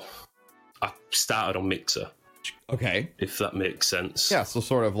before I started on Mixer, Okay. if that makes sense. Yeah, so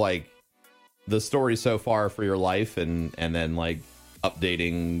sort of like the story so far for your life, and then like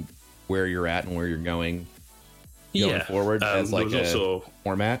updating where you're at and where you're going forward as like there was also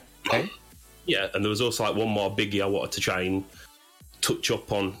format. Okay. Yeah, and there was also like one more biggie I wanted to try and touch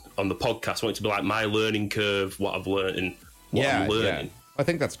up on the podcast. I want it to be like my learning curve, what I've learned and what I'm learning. Yeah. I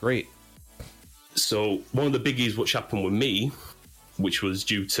think that's great. So one of the biggies which happened with me, which was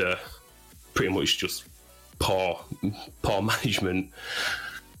due to pretty much just poor management,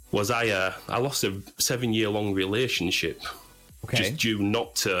 was I lost a 7-year-long relationship just due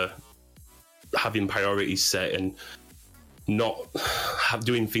not to having priorities set and not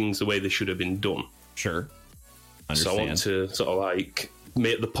doing things the way they should have been done. Sure. So I want to sort of like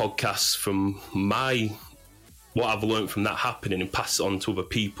make the podcast from what I've learned from that happening and pass it on to other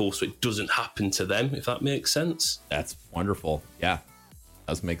people so it doesn't happen to them, if that makes sense. That's wonderful. Yeah.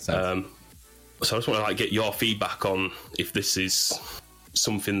 Does make sense. So I just want to like get your feedback on if this is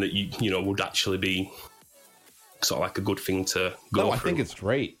something that you would actually be sort of like a good thing to go through? I think it's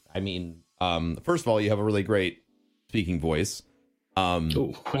great. I mean, first of all, you have a really great speaking voice.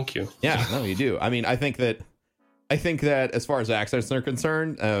 Oh, thank you. Yeah, no, you do. I mean, I think that as far as accents are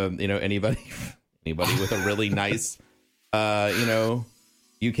concerned, anybody with a really nice,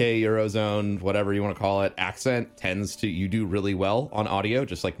 UK, Eurozone, whatever you want to call it, accent you do really well on audio,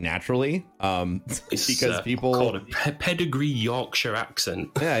 just like naturally. It's because people called a pedigree Yorkshire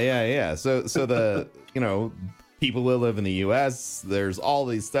accent. Yeah. So the, people who live in the US, there's all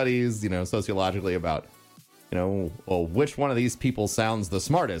these studies, sociologically about, which one of these people sounds the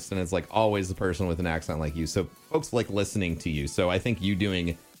smartest? And it's like always the person with an accent like you. So folks like listening to you. So I think you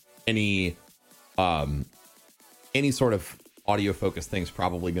doing any sort of audio focused thing's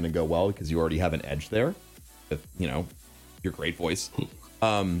probably going to go well because you already have an edge there with, your great voice.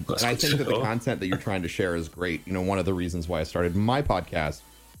 And I think that the content that you're trying to share is great. One of the reasons why I started my podcast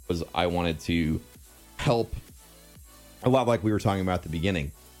was I wanted to help, a lot like we were talking about at the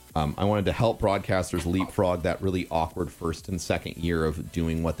beginning. I wanted to help broadcasters leapfrog that really awkward first and second year of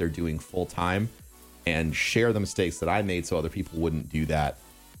doing what they're doing full time and share the mistakes that I made so other people wouldn't do that.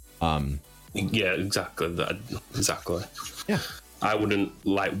 Yeah, exactly. Exactly. Yeah. I wouldn't,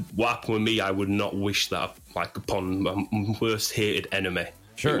 like, what happened with me, I would not wish that, like, upon my worst hated enemy.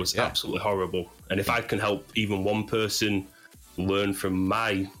 Sure, it was absolutely horrible. And if I can help even one person learn from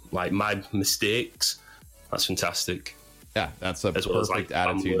my mistakes, that's fantastic. Yeah, that's a perfect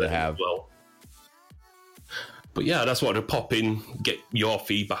attitude to have. Well. But yeah, that's what I'd pop in, get your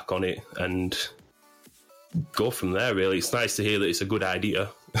feedback on it, and go from there, really. It's nice to hear that it's a good idea.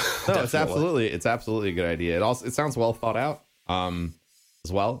 No, it's absolutely a good idea. It sounds well thought out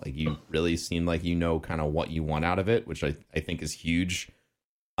as well. Like you really seem like kind of what you want out of it, which I think is huge.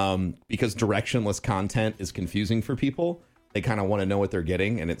 Because directionless content is confusing for people. They kind of want to know what they're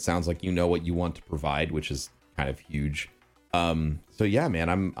getting, and it sounds like what you want to provide, which is kind of huge. So yeah, man,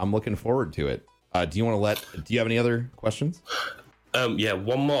 I'm looking forward to it. Do you have any other questions? Yeah,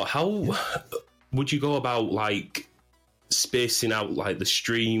 one more. How would you go about like spacing out like the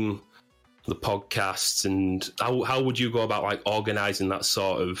stream, the podcasts, and how would you go about like organizing that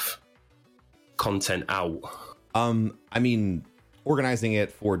sort of content out? I mean, organizing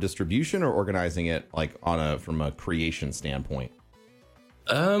it for distribution or organizing it like from a creation standpoint?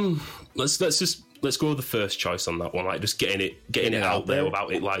 Let's go with the first choice on that one. Like just getting it out there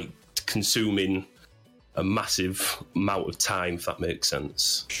without it like consuming a massive amount of time, if that makes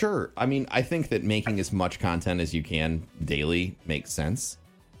sense. Sure. I mean, I think that making as much content as you can daily makes sense.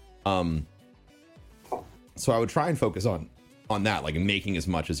 So I would try and focus on that, like making as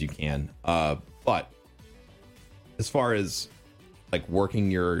much as you can. But as far as like working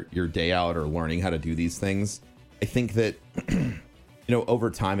your day out or learning how to do these things, I think that over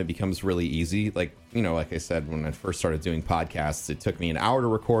time it becomes really easy. Like, like I said, when I first started doing podcasts, it took me an hour to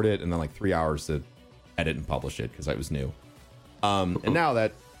record it and then like 3 hours to edit and publish it because I was new. And now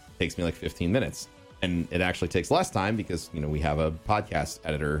that takes me like 15 minutes. And it actually takes less time because, we have a podcast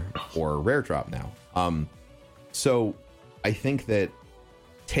editor for Rare Drop now. So I think that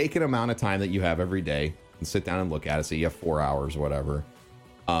take an amount of time that you have every day and sit down and look at it. So you have 4 hours or whatever.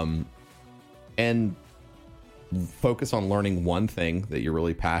 And focus on learning one thing that you're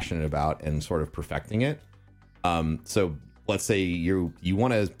really passionate about and sort of perfecting it. So let's say you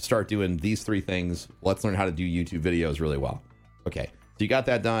want to start doing these 3 things. Let's learn how to do YouTube videos really well. Okay. So you got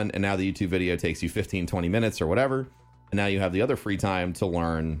that done. And now the YouTube video takes you 15, 20 minutes or whatever. And now you have the other free time to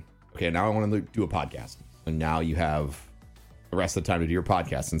learn. Okay. Now I want to do a podcast. And now you have the rest of the time to do your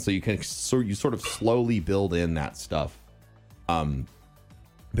podcast. And so you sort of slowly build in that stuff,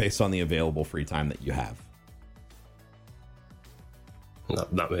 based on the available free time that you have.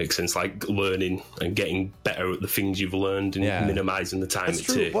 That makes sense. Like learning and getting better at the things you've learned and minimizing the time That's it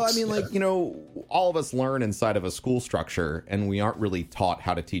true. takes. Well, I mean, like, all of us learn inside of a school structure and we aren't really taught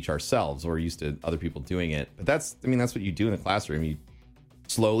how to teach ourselves. We're used to other people doing it. But that's what you do in the classroom. You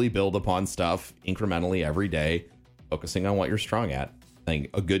slowly build upon stuff incrementally every day, focusing on what you're strong at. I think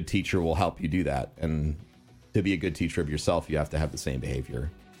a good teacher will help you do that. And to be a good teacher of yourself, you have to have the same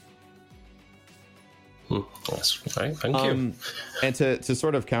behavior. That's right. Thank you. And to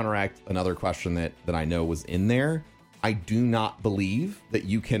sort of counteract another question that I know was in there, I do not believe that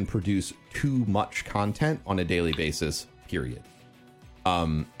you can produce too much content on a daily basis, period.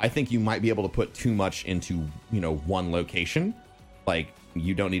 I think you might be able to put too much into, one location. Like,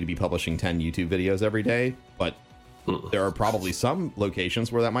 you don't need to be publishing 10 YouTube videos every day, but there are probably some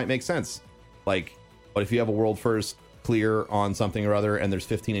locations where that might make sense. Like, what if you have a world first clear on something or other and there's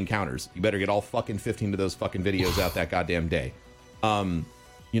 15 encounters? You better get all fucking 15 of those fucking videos out that goddamn day. So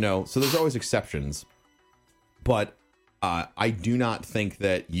there's always exceptions, but I do not think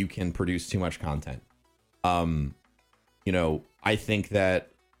that you can produce too much content. I think that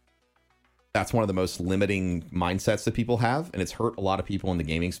that's one of the most limiting mindsets that people have, and it's hurt a lot of people in the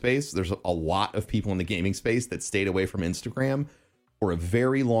gaming space. There's a lot of people in the gaming space that stayed away from Instagram for a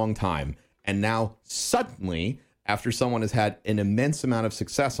very long time, and now suddenly, after someone has had an immense amount of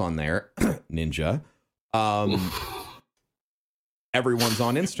success on there, Ninja, everyone's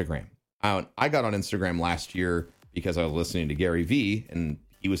on Instagram. I got on Instagram last year because I was listening to Gary Vee, and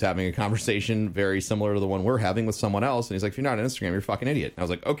he was having a conversation very similar to the one we're having with someone else. And he's like, if you're not on Instagram, you're a fucking idiot. And I was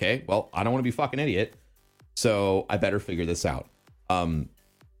like, okay, well, I don't want to be a fucking idiot, so I better figure this out.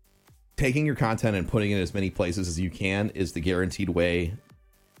 Taking your content and putting it in as many places as you can is the guaranteed way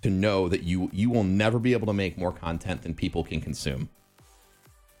to know that you will never be able to make more content than people can consume.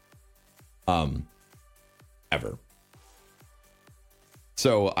 Ever.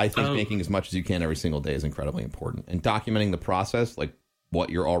 So I think making as much as you can every single day is incredibly important. And documenting the process, like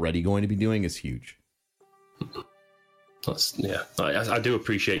what you're already going to be doing, is huge. I do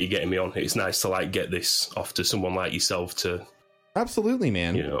appreciate you getting me on. It's nice to like get this off to someone like yourself to. Absolutely,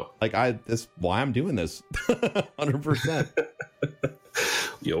 man. That's why I'm doing this. 100%.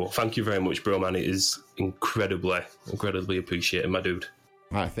 Well, thank you very much, bro, man. It is incredibly appreciated, my dude.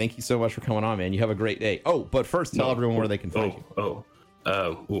 Thank you so much for coming on, man. You have a great day. Oh, but first, tell everyone where they can find you.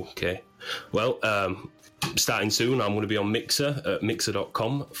 Okay. Well, starting soon, I'm going to be on Mixer at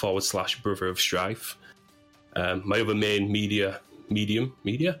mixer.com/Brother of Strife. My other main media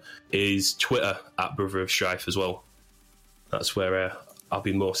is Twitter at Brother of Strife as well. That's where I'll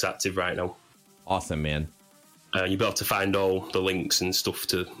be most active right now. Awesome, man. You'll be able to find all the links and stuff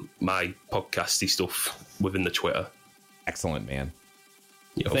to my podcasty stuff within the Twitter. Excellent, man.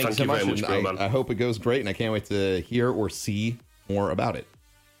 Thank you very much, bro, man. I hope it goes great, and I can't wait to hear or see more about it.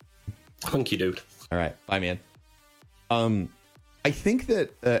 Thank you, dude. All right. Bye, man. I think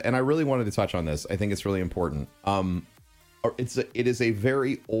that, and I really wanted to touch on this. I think it's really important. It is a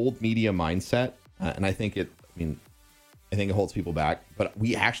very old media mindset, and I think it holds people back. But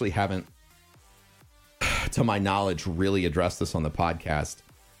we actually haven't, to my knowledge, really addressed this on the podcast.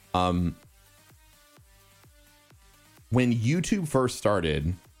 When YouTube first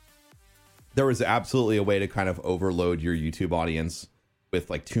started, there was absolutely a way to kind of overload your YouTube audience with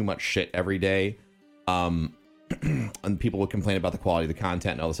like too much shit every day. And people would complain about the quality of the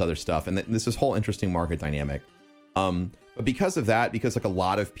content and all this other stuff. And this whole interesting market dynamic. But because of that, because like a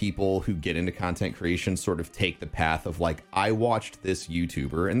lot of people who get into content creation sort of take the path of like, I watched this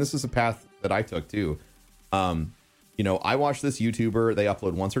YouTuber, and this is a path that I took too. I watched this YouTuber, they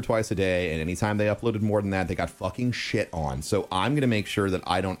upload once or twice a day, and anytime they uploaded more than that, they got fucking shit on. So I'm going to make sure that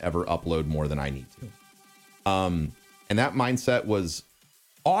I don't ever upload more than I need to. And that mindset was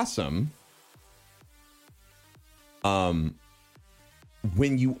awesome. When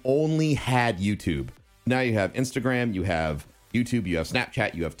you only had YouTube. Now you have Instagram, you have YouTube, you have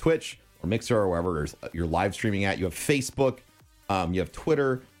Snapchat, you have Twitch or Mixer or wherever you're live streaming at. You have Facebook, you have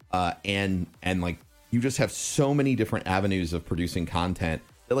Twitter, and like, you just have so many different avenues of producing content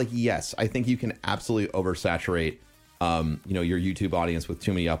that, like, yes, I think you can absolutely oversaturate, your YouTube audience with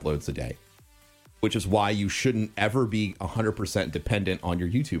too many uploads a day, which is why you shouldn't ever be 100% dependent on your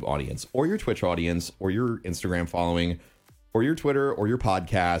YouTube audience or your Twitch audience or your Instagram following or your Twitter or your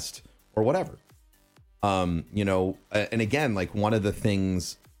podcast or whatever. And again, like, one of the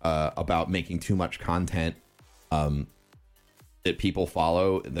things about making too much content, that people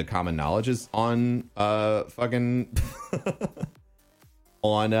follow, the common knowledge is on on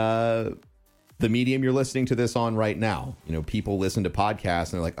the medium you're listening to this on right now. People listen to podcasts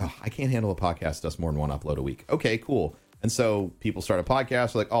and they're like, oh, I can't handle a podcast that's more than one upload a week. Okay, cool. And so people start a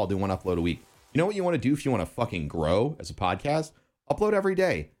podcast, like, oh, I'll do one upload a week. You know what you want to do if you want to fucking grow as a podcast? Upload every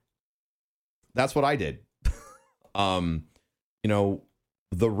day. That's what I did. The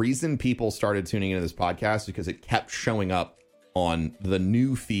reason people started tuning into this podcast is because it kept showing up on the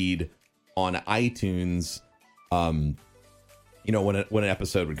new feed on iTunes, when an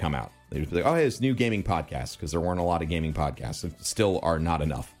episode would come out. They would be like, oh, hey, it's new gaming podcast, because there weren't a lot of gaming podcasts. There still are not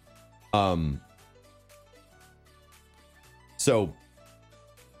enough. So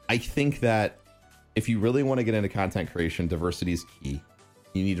I think that if you really want to get into content creation, diversity is key.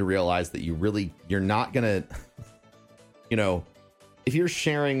 You need to realize that you're not going to, if you're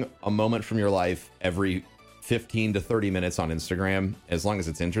sharing a moment from your life every 15 to 30 minutes on Instagram, as long as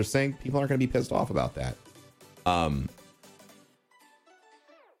it's interesting, people aren't going to be pissed off about that.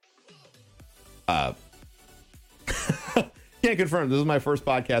 Can't confirm. This is my first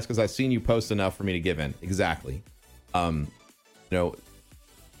podcast because I've seen you post enough for me to give in. Exactly.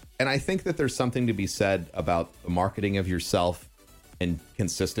 And I think that there's something to be said about the marketing of yourself and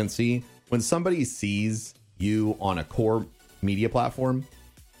consistency. When somebody sees you on a core media platform,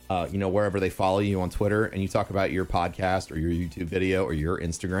 wherever they follow you on Twitter, and you talk about your podcast or your YouTube video or your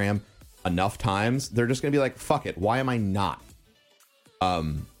Instagram enough times, they're just going to be like, fuck it. Why am I not?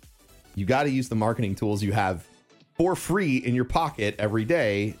 You got to use the marketing tools you have for free in your pocket every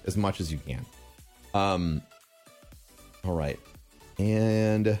day as much as you can. All right.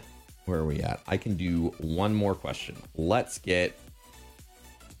 And where are we at? I can do one more question. Let's get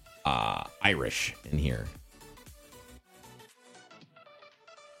Irish in here.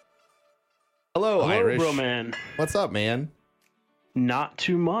 Hello, Irish. Bro, man. What's up, man? Not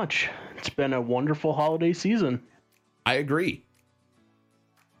too much. It's been a wonderful holiday season. I agree.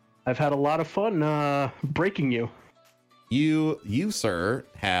 I've had a lot of fun breaking you. You, sir,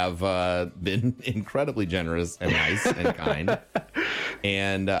 have been incredibly generous and nice and kind.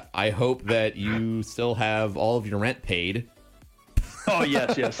 And I hope that you still have all of your rent paid. Oh,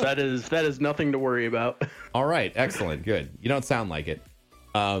 yes. That is nothing to worry about. All right. Excellent. Good. You don't sound like it.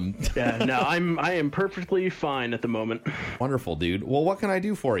 Yeah, no, I am perfectly fine at the moment. Wonderful, dude. Well, what can I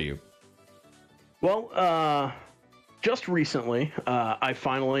do for you? Well, just recently, I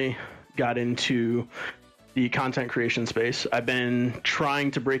finally got into the content creation space. I've been trying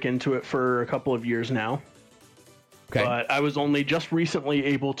to break into it for a couple of years now. Okay. But I was only just recently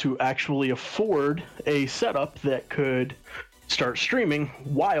able to actually afford a setup that could start streaming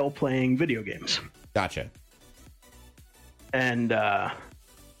while playing video games. Gotcha. And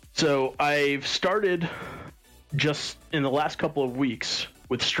so I've started just in the last couple of weeks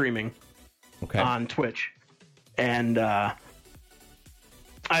with streaming on Twitch. And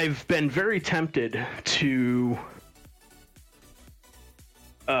I've been very tempted to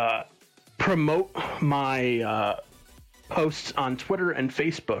promote my posts on Twitter and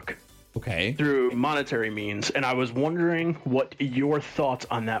Facebook through monetary means. And I was wondering what your thoughts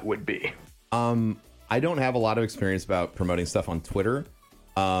on that would be. I don't have a lot of experience about promoting stuff on Twitter.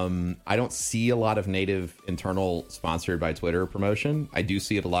 I don't see a lot of native internal sponsored by Twitter promotion. I do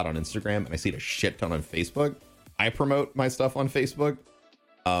see it a lot on Instagram, and I see it a shit ton on Facebook. I promote my stuff on Facebook,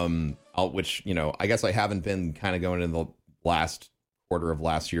 which, I guess I haven't been kind of going in the last quarter of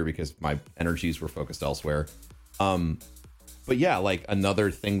last year because my energies were focused elsewhere. But yeah, like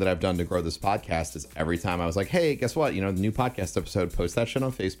another thing that I've done to grow this podcast is every time I was like, hey, guess what? The new podcast episode, post that shit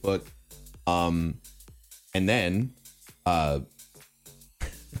on Facebook. And then,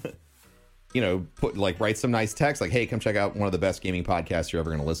 write some nice text like, hey, come check out one of the best gaming podcasts you're ever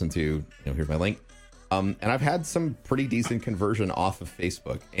going to listen to. Here's my link. And I've had some pretty decent conversion off of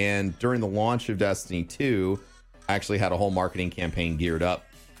Facebook. And during the launch of Destiny 2, I actually had a whole marketing campaign geared up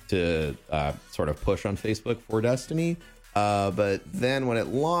to sort of push on Facebook for Destiny. But then when it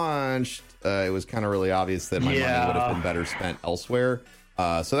launched, it was kind of really obvious that my money would have been better spent elsewhere.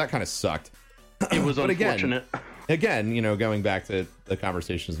 So that kind of sucked. It was unfortunate. Again, going back to the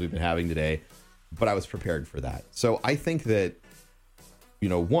conversations we've been having today, but I was prepared for that. So I think that,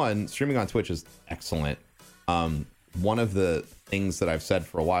 one, streaming on Twitch is excellent. One of the things that I've said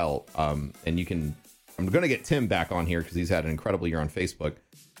for a while, and I'm going to get Tim back on here because he's had an incredible year on Facebook.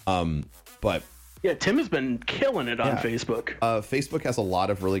 But yeah, Tim has been killing it on Facebook. Facebook has a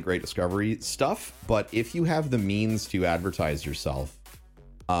lot of really great discovery stuff, but if you have the means to advertise yourself,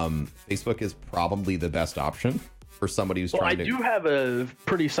 Facebook is probably the best option for somebody who's trying to... I do have a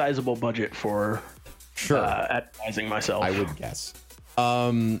pretty sizable budget for advertising myself. I would guess.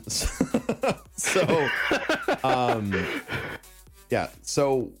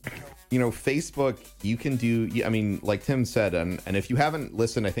 Facebook, you can do, like Tim said, and if you haven't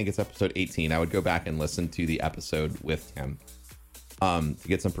listened, I think it's episode 18, I would go back and listen to the episode with Tim to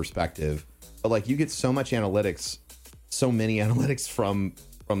get some perspective. But you get so many analytics from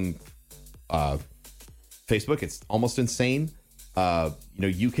Facebook. It's almost insane.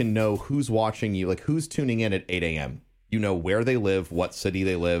 You can know who's watching you, who's tuning in at 8 a.m. Where they live, what city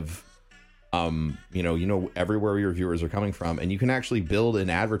they live. Everywhere your viewers are coming from, and you can actually build an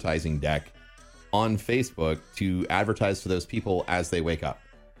advertising deck on Facebook to advertise to those people as they wake up.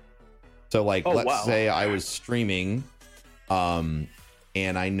 So let's say I was streaming, and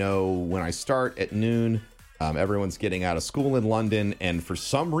I know when I start at noon, everyone's getting out of school in London, and for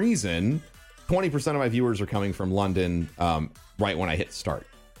some reason, 20% of my viewers are coming from London right when I hit start.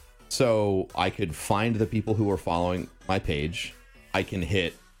 So I could find the people who are following my page. I can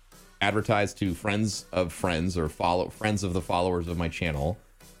hit advertise to friends of friends or friends of the followers of my channel.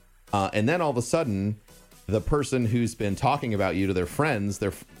 And then all of a sudden, the person who's been talking about you to their friends,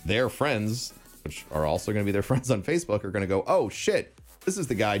 their friends, which are also going to be their friends on Facebook, are going to go, oh shit, this is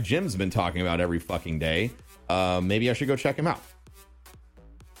the guy Jim's been talking about every fucking day. Maybe I should go check him out.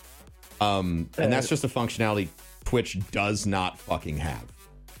 And that's just a functionality Twitch does not fucking have.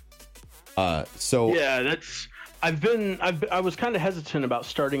 So yeah, that's. I was kind of hesitant about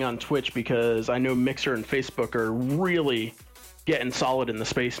starting on Twitch because I know Mixer and Facebook are really getting solid in the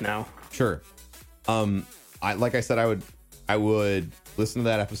space now. Sure. Like I said, I would listen to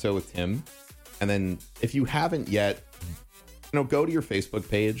that episode with Tim, and then if you haven't yet, go to your Facebook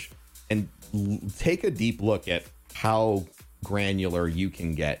page and take a deep look at how granular you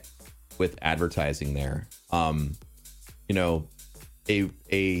can get with advertising there. A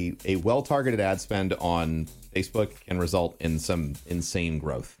well-targeted ad spend on Facebook can result in some insane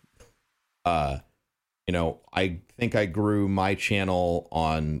growth. I think I grew my channel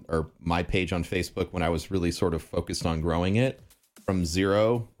or my page on Facebook when I was really sort of focused on growing it from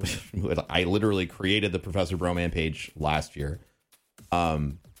zero. I literally created the Professor Broman page last year,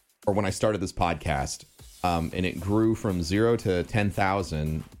 or when I started this podcast, and it grew from 0 to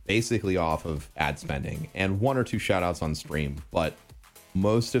 10,000 basically off of ad spending and 1 or 2 shout outs on stream. But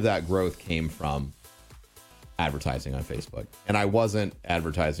most of that growth came from advertising on Facebook, and I wasn't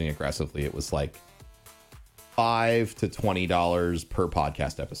advertising aggressively. It was like $5 to $20 per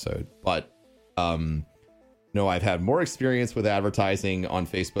podcast episode. But I've had more experience with advertising on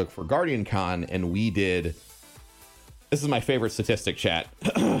Facebook for GuardianCon, and this is my favorite statistic, chat,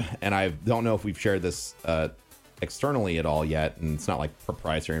 and I don't know if we've shared this externally at all yet, and it's not like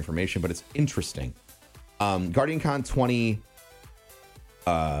proprietary information, but it's interesting. GuardianCon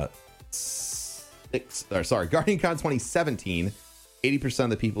 2017, 80% of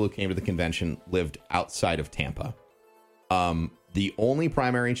the people who came to the convention lived outside of Tampa. The only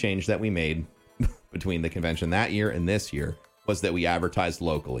primary change that we made between the convention that year and this year was that we advertised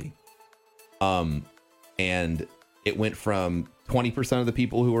locally. And it went from 20% of the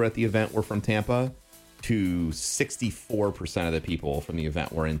people who were at the event were from Tampa to 64% of the people from the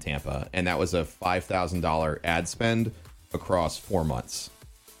event were in Tampa. And that was a $5,000 ad spend across 4 months.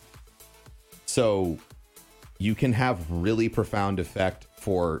 So you can have really profound effect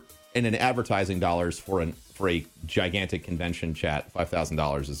in an advertising dollars for a gigantic convention, chat.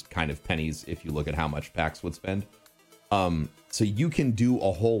 $5,000 is kind of pennies if you look at how much PAX would spend. So you can do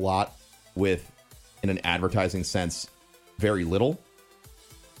a whole lot with, in an advertising sense, very little,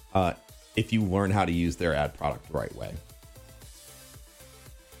 if you learn how to use their ad product the right way.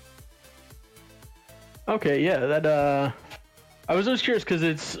 Okay, yeah, that I was always curious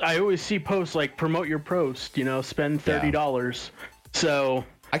because I always see posts like promote your post, spend $30. Yeah. So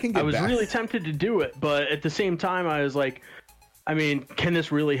I was really tempted to do it, but at the same time I was like, can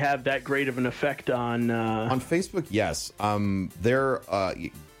this really have that great of an effect on Facebook? Yes.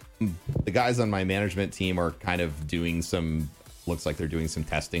 The guys on my management team are kind of looks like they're doing some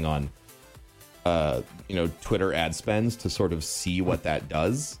testing on Twitter ad spends to sort of see what that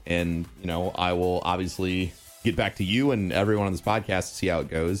does. And I will obviously get back to you and everyone on this podcast to see how it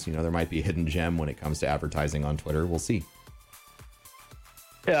goes. There might be a hidden gem when it comes to advertising on Twitter. We'll see.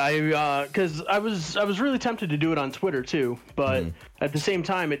 Yeah, because I was really tempted to do it on Twitter too, but at the same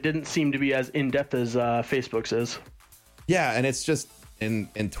time, it didn't seem to be as in depth as Facebook's is. Yeah, and it's just in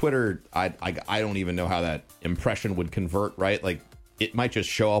Twitter, I don't even know how that impression would convert, right? Like it might just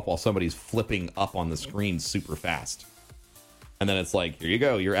show up while somebody's flipping up on the screen super fast, and then it's like, here you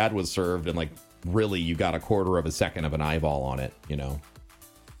go, your ad was served, and like really you got a quarter of a second of an eyeball on it,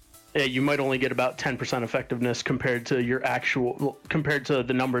 Yeah, you might only get about 10% effectiveness compared to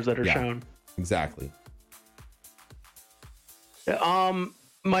the numbers that are shown. Exactly.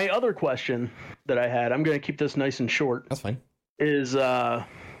 My other question that I had, I'm going to keep this nice and short. That's fine. Is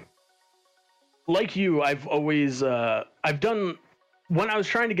like you, I've always I've done, when I was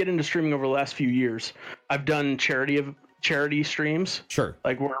trying to get into streaming over the last few years, I've done charity streams. Sure.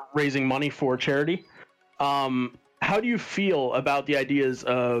 Like we're raising money for charity. How do you feel about the ideas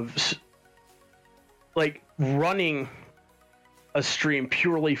of like running a stream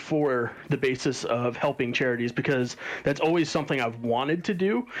purely for the basis of helping charities? Because that's always something I've wanted to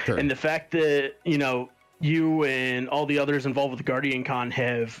do. Sure. And the fact that, you and all the others involved with GuardianCon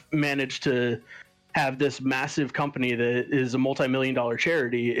have managed to have this massive company that is a multi-million-dollar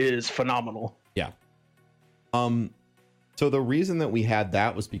charity is phenomenal. Yeah. So the reason that we had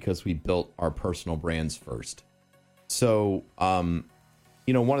that was because we built our personal brands first. So, one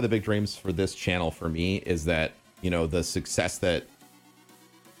of the big dreams for this channel for me is that, the success that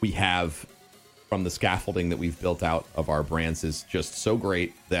we have from the scaffolding that we've built out of our brands is just so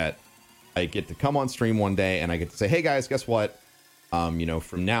great that I get to come on stream one day and I get to say, hey guys, guess what?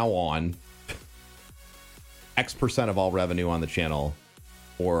 From now on, X% of all revenue on the channel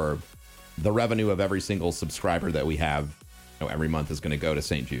or the revenue of every single subscriber that we have, every month is going to go to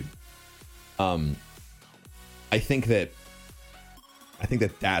St. Jude. I think that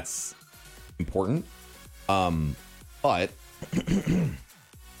that's important. But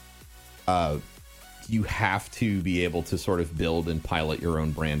you have to be able to sort of build and pilot your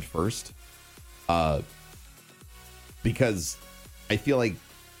own brand first. Because I feel like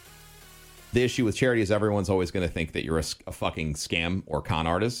the issue with charity is everyone's always going to think that you're a fucking scam or con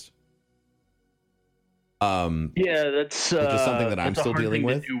artist. Yeah, that's just something that I'm still dealing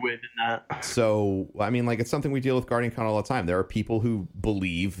with. That. So, I mean, like, it's something we deal with Guardian Con all the time. There are people who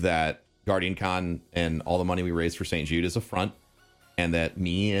believe that Guardian Con and all the money we raise for St. Jude is a front, and that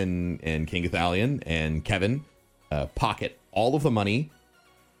me and King Ithalian and Kevin pocket all of the money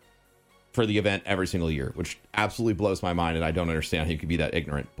for the event every single year, which absolutely blows my mind, and I don't understand how you could be that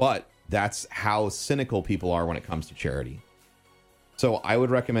ignorant. But that's how cynical people are when it comes to charity. So I would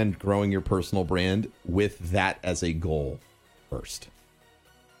recommend growing your personal brand with that as a goal first.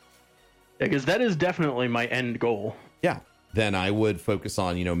 Yeah, because that is definitely my end goal. Yeah. Then I would focus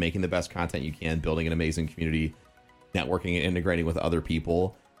on, making the best content you can, building an amazing community, networking and integrating with other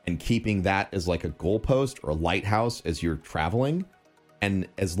people, and keeping that as like a goalpost or a lighthouse as you're traveling. And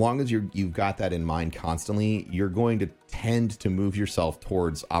as long as you've got that in mind constantly, you're going to tend to move yourself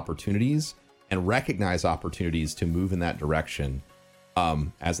towards opportunities and recognize opportunities to move in that direction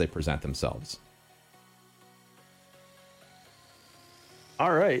as they present themselves.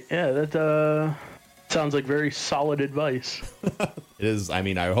 All right. Yeah, that sounds like very solid advice. It is. I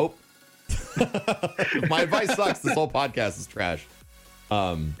mean, I hope. My advice sucks. This whole podcast is trash.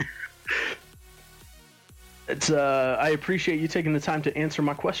 I appreciate you taking the time to answer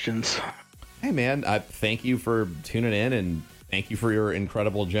my questions. Hey, man, thank you for tuning in, and thank you for your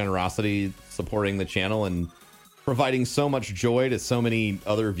incredible generosity supporting the channel and providing so much joy to so many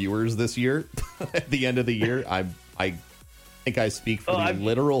other viewers this year. At the end of the year, I think I speak for the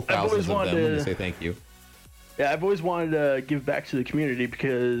literal thousands of them when I say thank you. Yeah, I've always wanted to give back to the community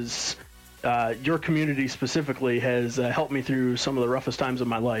because your community specifically has helped me through some of the roughest times of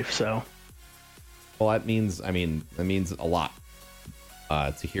my life. So, well, that means a lot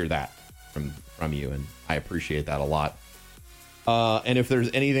to hear that from you, and I appreciate that a lot. And if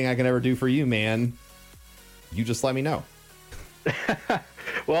there's anything I can ever do for you, man, you just let me know.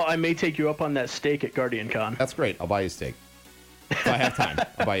 Well, I may take you up on that steak at Guardian Con. That's great. I'll buy you a steak. If I have time,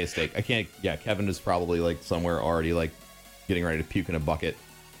 I'll buy you a steak. I can't. Yeah, Kevin is probably like somewhere already like getting ready to puke in a bucket.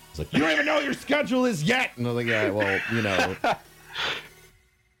 He's like, you don't even know what your schedule is yet. And I was like, yeah, well,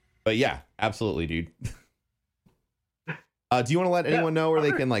 But yeah, absolutely, dude. Do you want to let anyone know where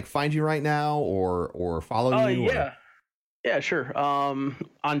they can like find you right now or follow you? Yeah. Yeah, sure. On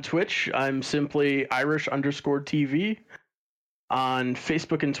Twitch, I'm simply Irish_TV. On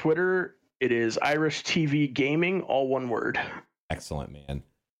Facebook and Twitter, it is Irish TV Gaming, all one word. Excellent, man.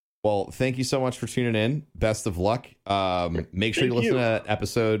 Well, thank you so much for tuning in. Best of luck. Make sure you listen to that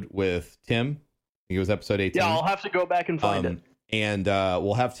episode with Tim. I think it was episode 18. Yeah, I'll have to go back and find it. And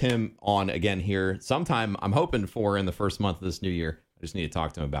we'll have Tim on again here sometime, I'm hoping for in the first month of this new year. I just need to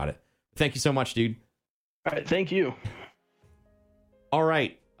talk to him about it. Thank you so much, dude. All right, thank you. All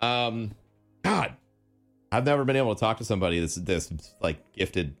right. God, I've never been able to talk to somebody that's like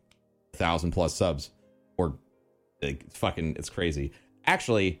gifted 1,000+ subs, or like, it's crazy.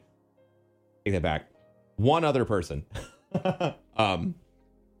 Actually, take that back. One other person, and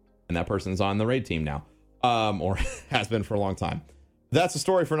that person's on the raid team now, or has been for a long time. That's a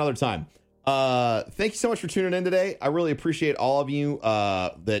story for another time. Thank you so much for tuning in today. I really appreciate all of you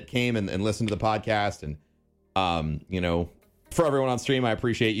that came and listened to the podcast, and for everyone on stream, I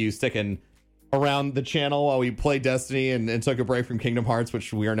appreciate you sticking around the channel while we played Destiny and took a break from Kingdom Hearts,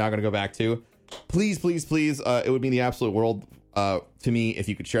 which we are now going to go back to. Please, please, please, it would mean the absolute world to me if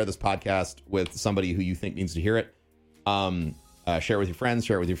you could share this podcast with somebody who you think needs to hear it. Share it with your friends,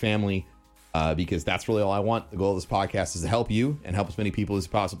 share it with your family, because that's really all I want. The goal of this podcast is to help you and help as many people as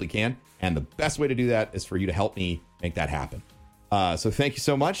you possibly can. And the best way to do that is for you to help me make that happen. So thank you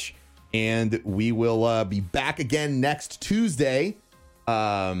so much. And we will be back again next Tuesday,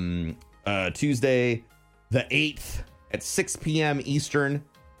 Tuesday the 8th at 6 p.m. Eastern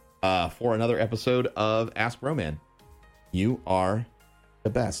for another episode of Ask Roman. You are the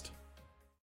best.